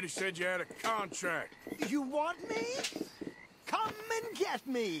 Lady said you had a contract. You want me? Come and get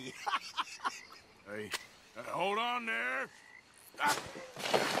me. Hey, hold on there.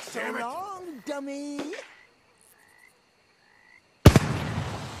 So long, dummy.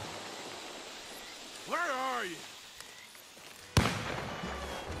 Where are you?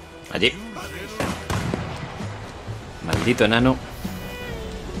 Allí. Maldito enano.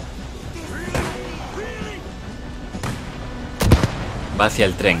 Va hacia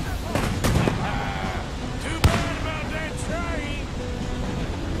el tren.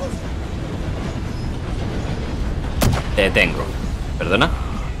 Te detengo. ¿Perdona?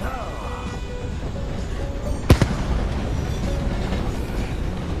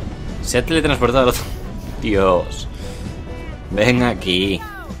 Se ha teletransportado. Dios. Ven aquí.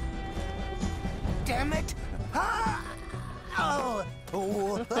 Damn it.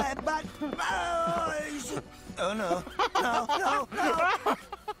 Oh, but oh no. No, no, no.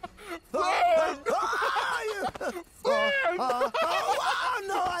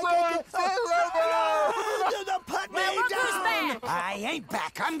 Put me down! I ain't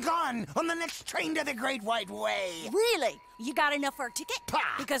back. I'm gone on the next train to the Great White Way. Really? You got enough for a ticket?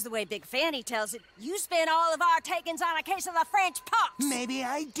 Because the way Big Fanny tells it, you spent all of our takings on a case of the French pox. Maybe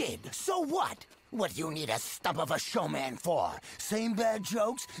I did. So what? What do you need a stump of a showman for? Same bad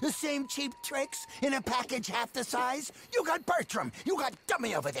jokes, the same cheap tricks, in a package half the size? You got Bertram, you got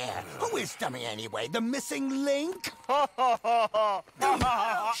Dummy over there. Who is Dummy anyway? The missing link? Shut up,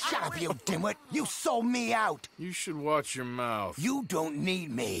 you dimwit. You sold me out. You should watch your mouth. You don't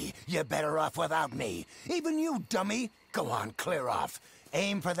need me. You're better off without me. Even you, Dummy. Go on, clear off.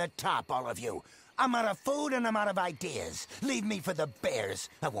 Aim for the top, all of you. I'm out of food and I'm out of ideas. Leave me for the bears.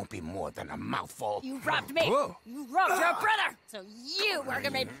 I won't be more than a mouthful. You robbed me. Whoa. You robbed your brother. So you are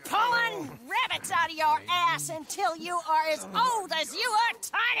gonna be pulling rabbits out of your ass until you are as old as you are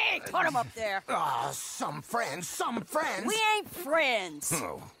tiny. Put them up there. Ah, some friends. We ain't friends.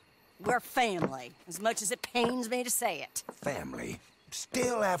 Oh, We're family, as much as it pains me to say it. family.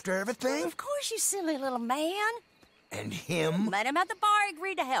 Still after everything? Of course, you silly little man. And him? Met him at the bar,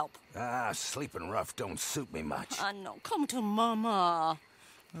 agreed to help. Ah, sleeping rough don't suit me much. I know. Come to Mama.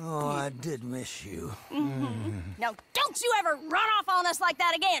 Oh, I did miss you. Now, don't you ever run off on us like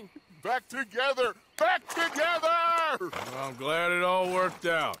that again. Back together! Back together! I'm glad it all worked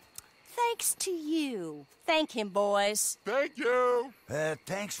out. Thanks to you. Thank him, boys. Thank you!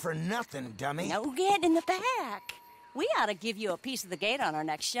 Thanks for nothing, dummy. No get in the back. We ought to give you a piece of the gate on our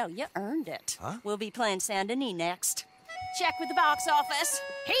next show. You earned it. Huh? We'll be playing Saint Denis next. Check with the box office.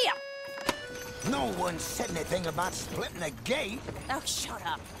 Here! No one said anything about splitting the gate. Oh, shut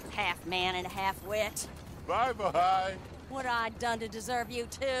up. Half man and half wit. Bye-bye. What I done to deserve you,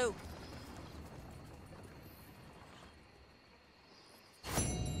 too?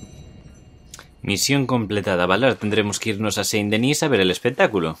 Misión completada, ¿vale? Ahora tendremos que irnos a Saint Denis a ver el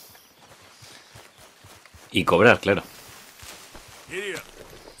espectáculo. Y cobrar, claro.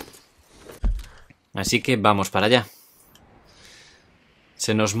 Así que vamos para allá.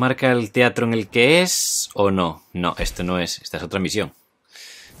 ¿Se nos marca el teatro en el que es o no? No, esto no es. Esta es otra misión.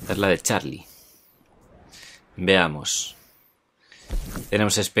 Esta es la de Charlie. Veamos.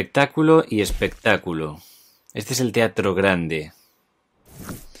 Tenemos espectáculo y espectáculo. Este es el teatro grande.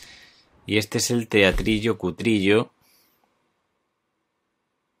 Y este es el teatrillo cutrillo.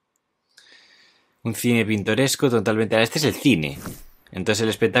 Un cine pintoresco totalmente... Este es el cine. Entonces el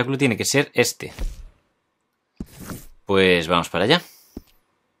espectáculo tiene que ser este. Pues vamos para allá.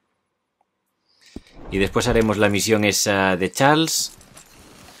 Y después haremos la misión esa de Charles,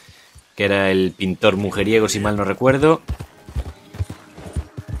 que era el pintor mujeriego, si mal no recuerdo.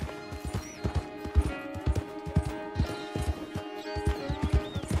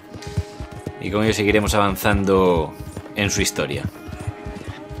 Y con ello seguiremos avanzando en su historia.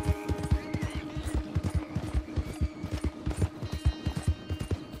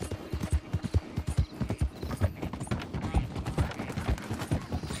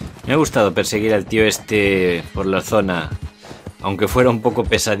 Me ha gustado perseguir al tío este por la zona, aunque fuera un poco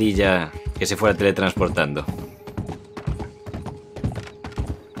pesadilla que se fuera teletransportando.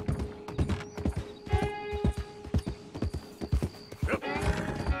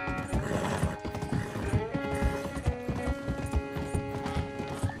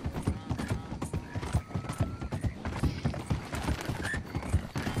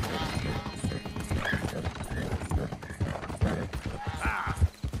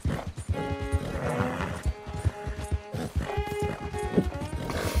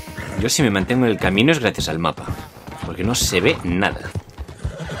 Yo si me mantengo en el camino es gracias al mapa, porque no se ve nada.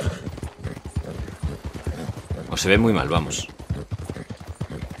 O se ve muy mal, vamos.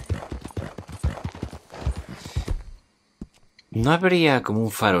 ¿No habría como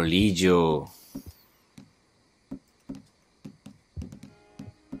un farolillo?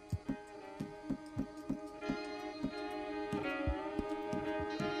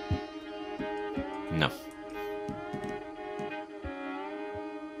 No.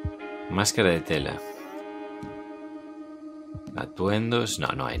 Máscara de tela. Atuendos. No,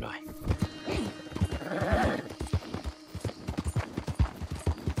 no hay, no hay.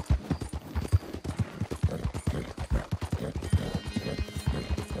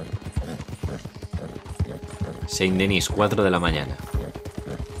 Saint Denis, 4 de la mañana.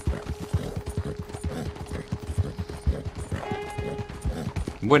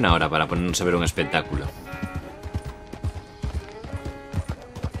 Buena hora para ponernos a ver un espectáculo.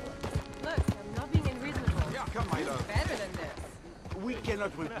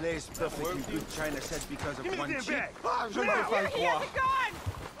 Replace perfectly good China set because of one chip.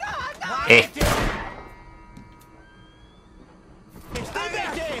 Stay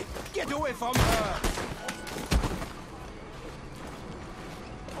there! Get away from her!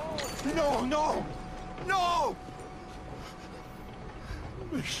 No, no! No!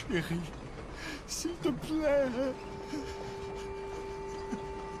 Mais chérie, s'il te plaît.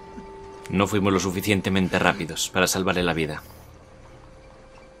 No fuimos lo suficientemente rápidos para salvarle la vida.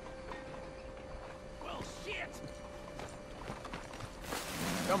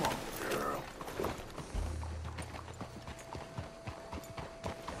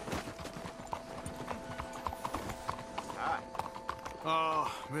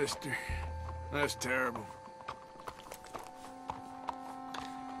 Mister, that's terrible.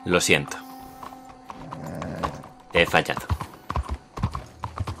 Lo siento. Te he fallado.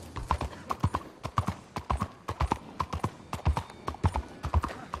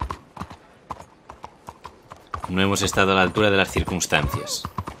 No hemos estado a la altura de las circunstancias.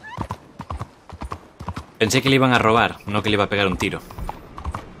 Pensé que le iban a robar, no que le iba a pegar un tiro.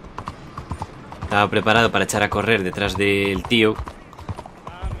 Estaba preparado para echar a correr detrás del tío,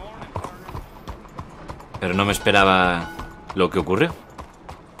 pero no me esperaba lo que ocurrió.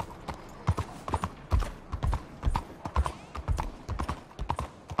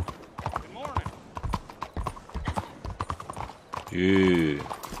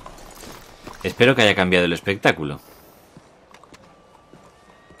 Espero que haya cambiado el espectáculo.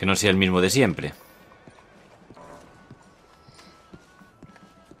 Que no sea el mismo de siempre.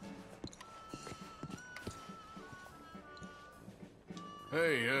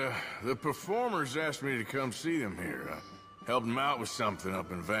 Hey, the performers asked me to come see them here. Help them out with something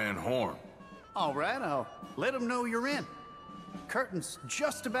up in Van Horn. All right, I'll let them know you're in. Curtain's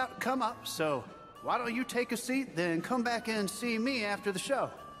just about to come up, so why don't you take a seat, then come back and see me after the show.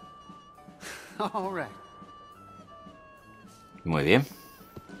 All right. Muy bien.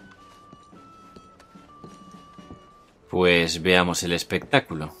 Pues veamos el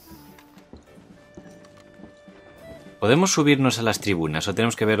espectáculo. ¿Podemos subirnos a las tribunas o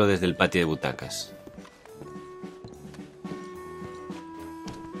tenemos que verlo desde el patio de butacas?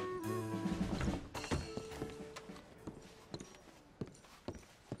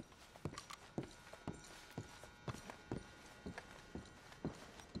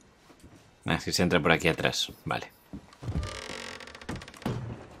 Si se entra por aquí atrás, vale.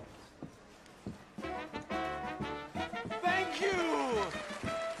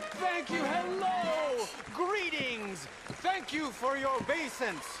 Hello! Greetings! Thank you for your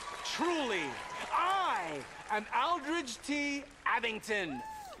obeisance. Truly, I am Aldridge T. Abington,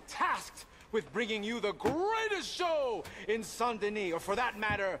 tasked with bringing you the greatest show in Saint-Denis, or for that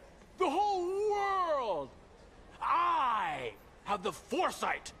matter, the whole world. I have the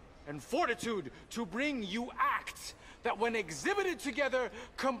foresight and fortitude to bring you acts that, when exhibited together,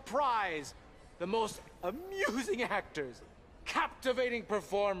 comprise the most amusing actors, captivating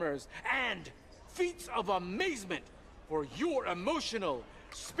performers, and feats of amazement for your emotional,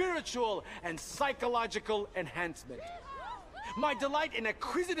 spiritual, and psychological enhancement. My delight in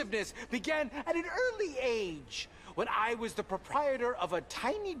acquisitiveness began at an early age, when I was the proprietor of a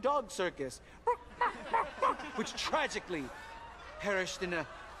tiny dog circus, which tragically perished in a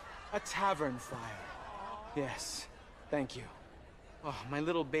tavern fire. Yes, thank you. Oh, my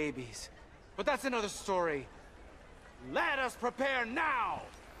little babies. But that's another story. Let us prepare now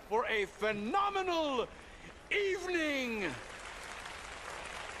for a phenomenal evening.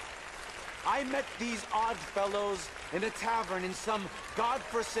 I met these odd fellows in a tavern in some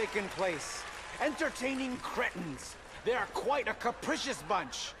godforsaken place, entertaining cretins. They are quite a capricious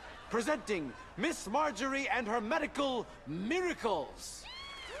bunch, presenting Miss Marjorie and her medical miracles.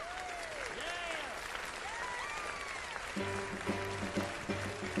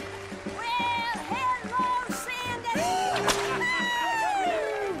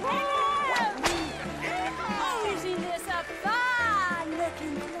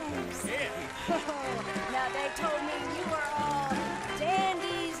 Told me you were all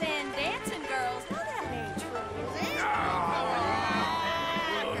dandies and dancing girls. Well, that ain't true, is it?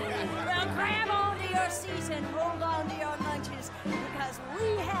 Well, grab onto your seats and hold on to your lunches, because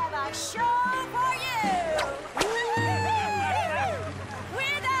we have a show for you!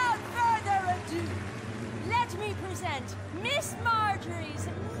 Without further ado, let me present Miss Marjorie's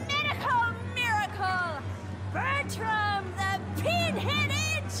medical miracle, Bertram the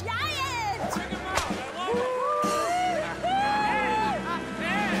Pin-Headed Giant! Check him out!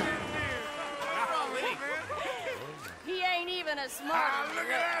 A smart look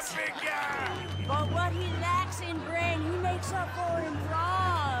at that big guy! But what he lacks in brain, he makes up for in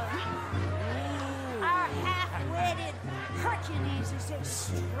brawn. Our half-witted Hercules is as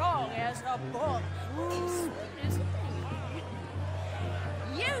strong as a bull.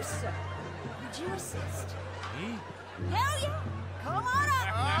 You, sir, would you assist? Me? Hell yeah! Come on up!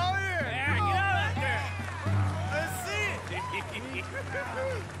 Oh, yeah! Get out there! Let's see it!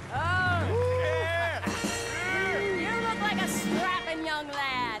 Oh! Yeah! Like a strapping young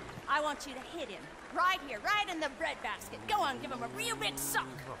lad. I want you to hit him. Right here, right in the breadbasket. Go on, give him a real big suck.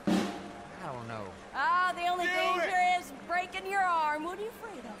 I don't know. Oh, the only danger is breaking your arm. What are you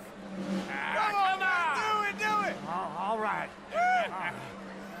afraid of? Come on now! Do it! All right. Damn it!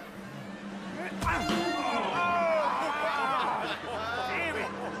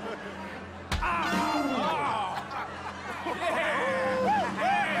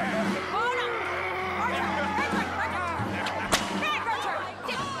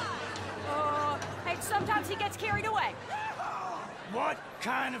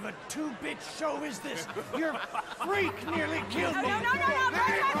 of two-bit show is this? Your freak nearly killed me.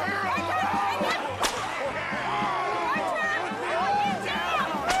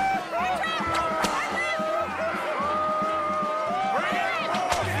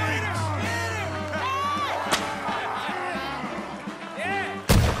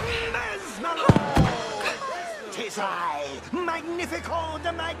 No. Tis I, Magnifico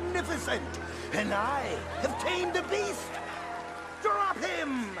the Magnificent, and I have tamed the beast. Drop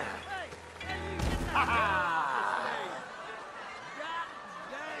him!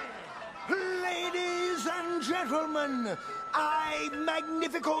 Ladies and gentlemen, I,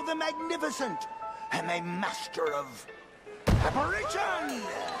 Magnifico the Magnificent, am a master of apparition!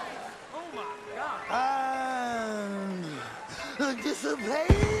 Oh my God! And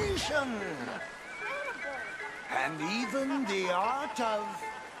dissipation! And even the art of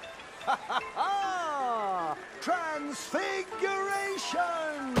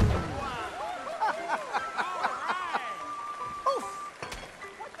transfiguration! Oof.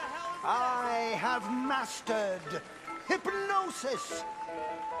 I have mastered hypnosis,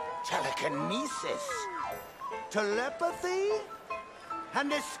 telekinesis, telepathy,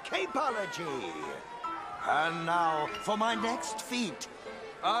 and escapology. And now for my next feat.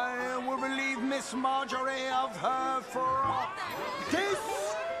 I will relieve Miss Marjorie of her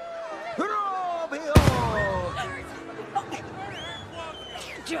disrobio.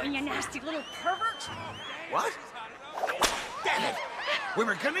 You doing, you nasty little pervert? What? Damn it! We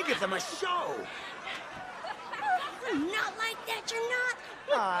were gonna give them a show. Not like that, you're not.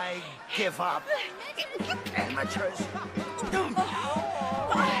 I give up. Amateurs. Go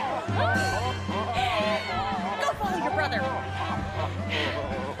follow your brother.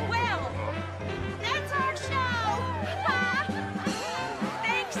 Well, that's our show.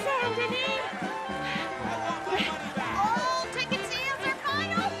 Thanks, Anthony. All ticket sales are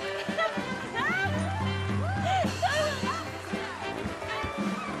final.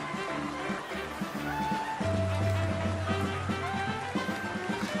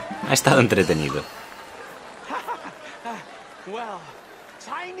 Ha estado entretenido. Well,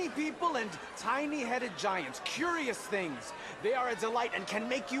 tiny people and tiny-headed giants, curious things. They are a delight and can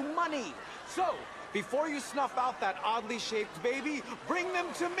make you money. So, before you snuff out that oddly shaped baby, bring them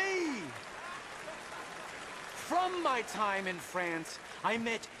to me. From my time in France, I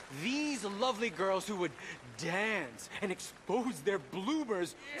met these lovely girls who would dance and expose their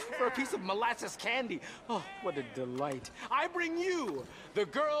bloomers for a piece of molasses candy. Oh, what a delight. I bring you the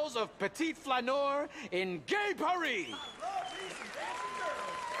girls of Petit Flaneur in Gay Paris.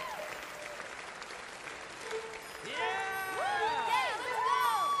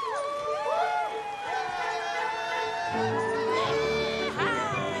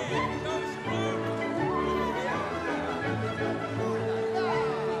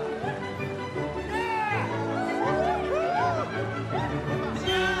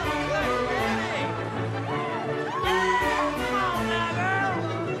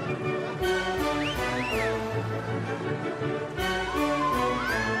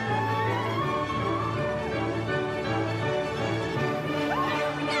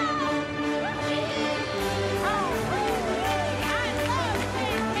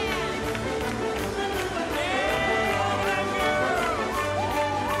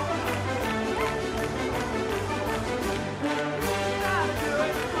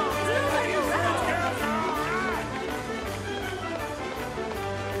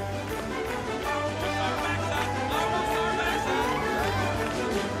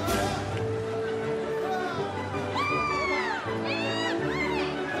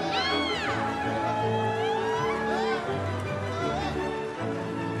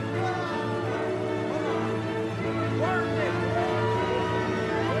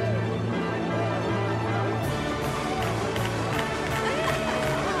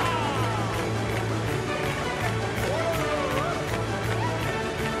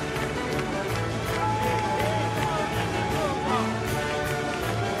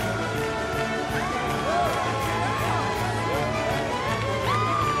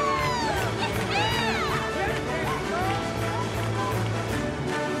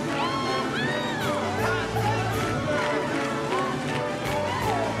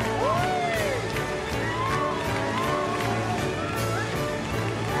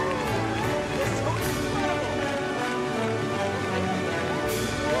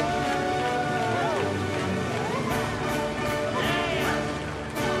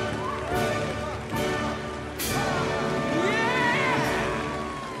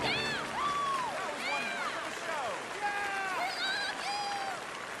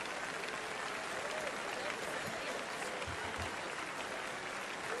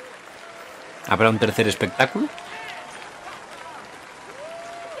 ¿Habrá un tercer espectáculo?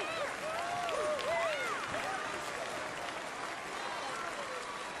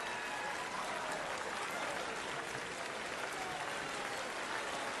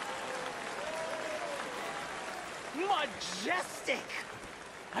 Majestic!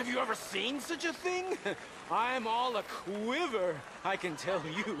 Have you ever seen such a thing? I'm all a quiver, I can tell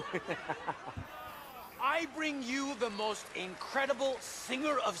you. I bring you the most incredible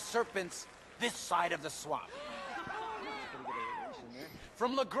singer of serpents this side of the swamp.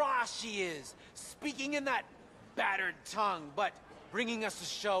 From LaGrasse she is, speaking in that battered tongue, but bringing us a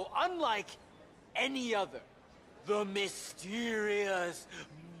show unlike any other. The mysterious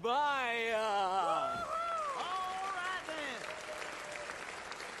Maya.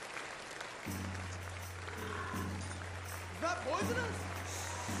 Is that poisonous?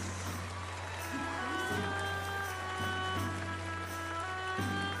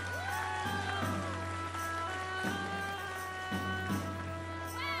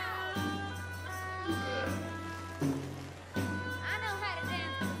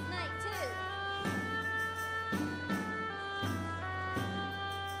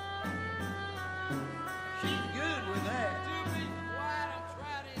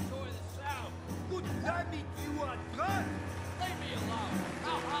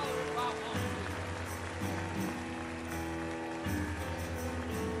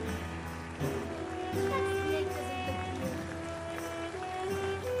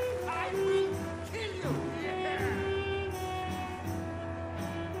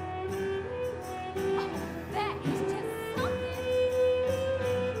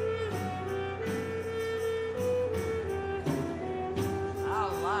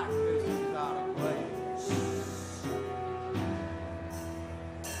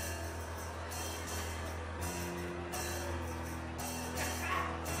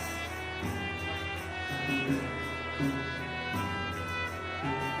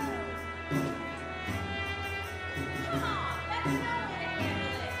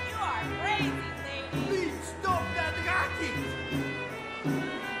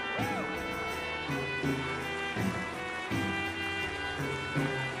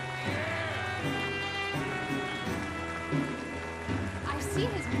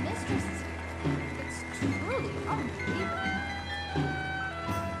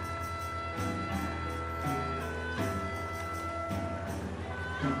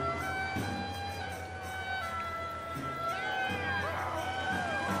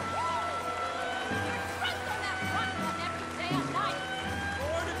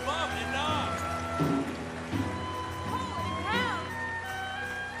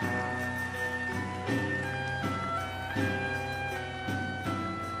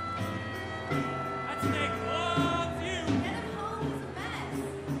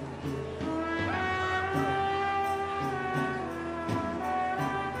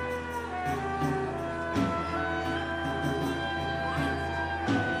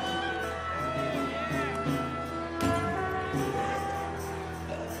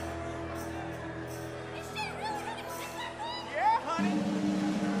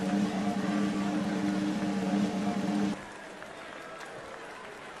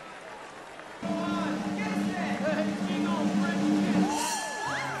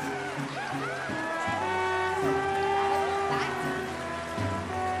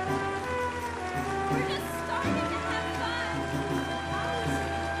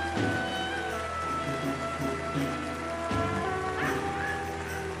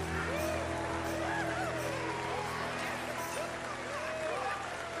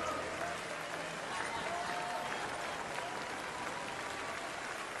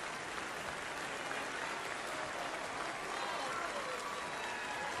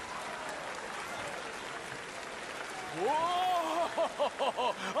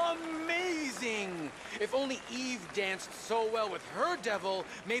 Whoa! Amazing! If only Eve danced so well with her devil,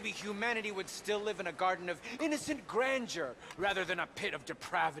 maybe humanity would still live in a garden of innocent grandeur rather than a pit of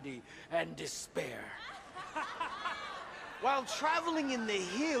depravity and despair. While traveling in the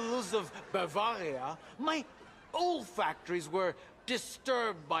hills of Bavaria, my olfactories were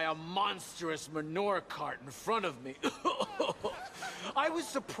disturbed by a monstrous manure cart in front of me. I was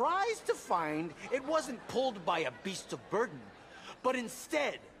surprised to find it wasn't pulled by a beast of burden, but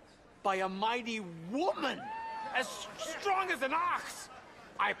instead by a mighty woman as strong as an ox.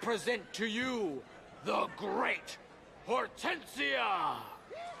 I present to you the great Hortensia.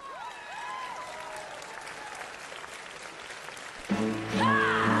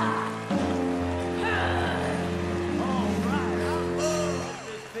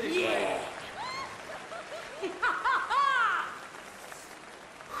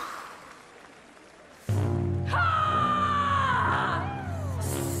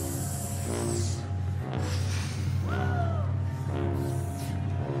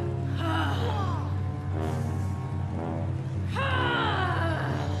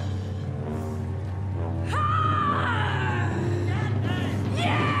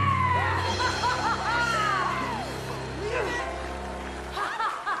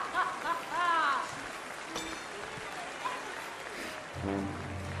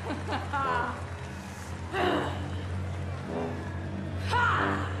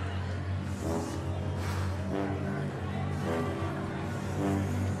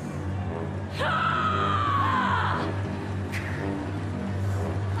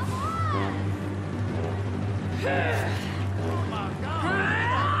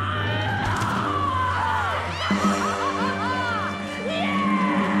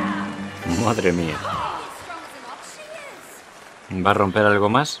 Madre mía. ¿Va a romper algo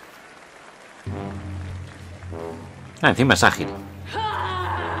más? Ah, encima es ágil.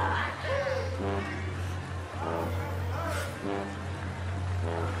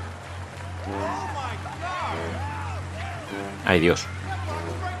 Ay, Dios.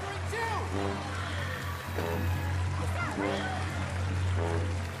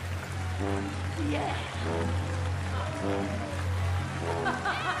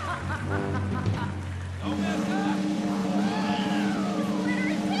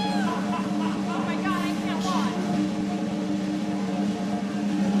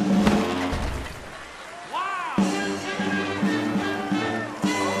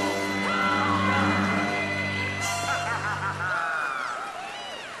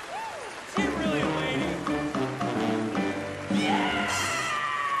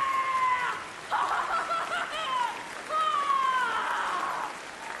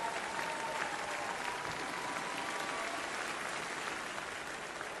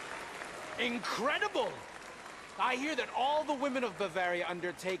 Incredible! I hear that all the women of Bavaria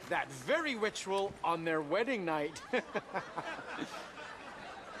undertake that very ritual on their wedding night.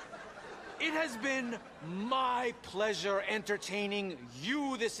 It has been my pleasure entertaining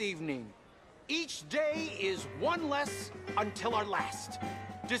you this evening. Each day is one less until our last.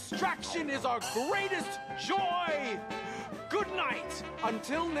 Distraction is our greatest joy. Good night.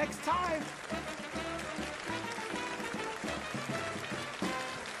 Until next time.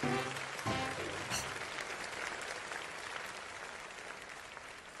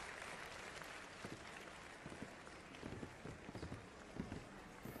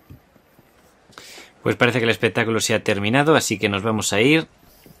 Pues parece que el espectáculo se ha terminado, así que nos vamos a ir.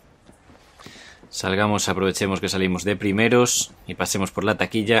 Salgamos, aprovechemos que salimos de primeros y pasemos por la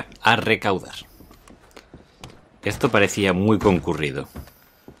taquilla a recaudar. Esto parecía muy concurrido.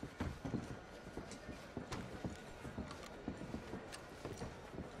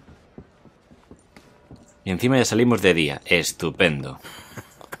 Y encima ya salimos de día. Estupendo.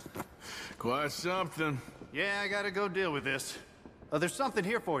 Quite something. Yeah, I gotta go deal with this. There's something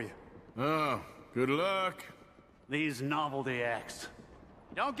here for you. Oh, good luck. These novelty acts.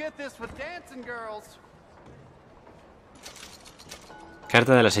 Don't get this with dancing girls.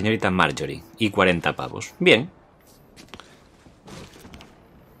 Carta de la señorita Marjorie. Y 40 pavos. Bien.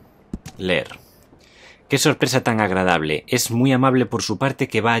 Leer. Qué sorpresa tan agradable. Es muy amable por su parte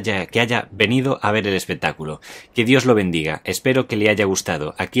que haya venido a ver el espectáculo. Que Dios lo bendiga. Espero que le haya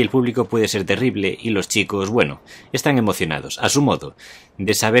gustado. Aquí el público puede ser terrible y los chicos, bueno, están emocionados, a su modo,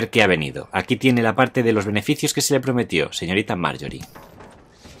 de saber que ha venido. Aquí tiene la parte de los beneficios que se le prometió, señorita Marjorie.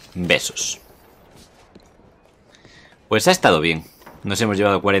 Besos. Pues ha estado bien. Nos hemos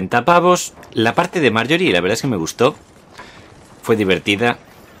llevado 40 pavos. La parte de Marjorie, la verdad es que me gustó. Fue divertida.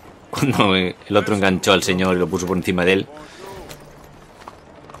 Cuando el otro enganchó al señor y lo puso por encima de él.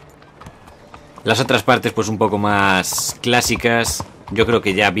 Las otras partes pues un poco más clásicas. Yo creo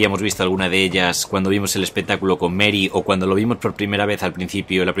que ya habíamos visto alguna de ellas cuando vimos el espectáculo con Mary o cuando lo vimos por primera vez al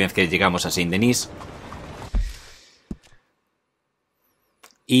principio, la primera vez que llegamos a Saint-Denis.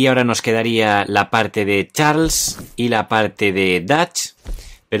 Y ahora nos quedaría la parte de Charles y la parte de Dutch.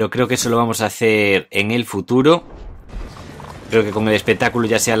 Pero creo que eso lo vamos a hacer en el futuro. Creo que con el espectáculo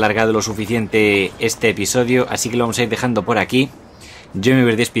ya se ha alargado lo suficiente este episodio, así que lo vamos a ir dejando por aquí. Yo me voy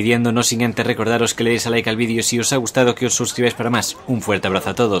a ir despidiendo, no sin antes recordaros que le deis a like al vídeo si os ha gustado, que os suscribáis para más. Un fuerte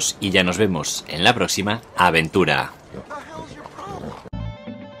abrazo a todos y ya nos vemos en la próxima aventura.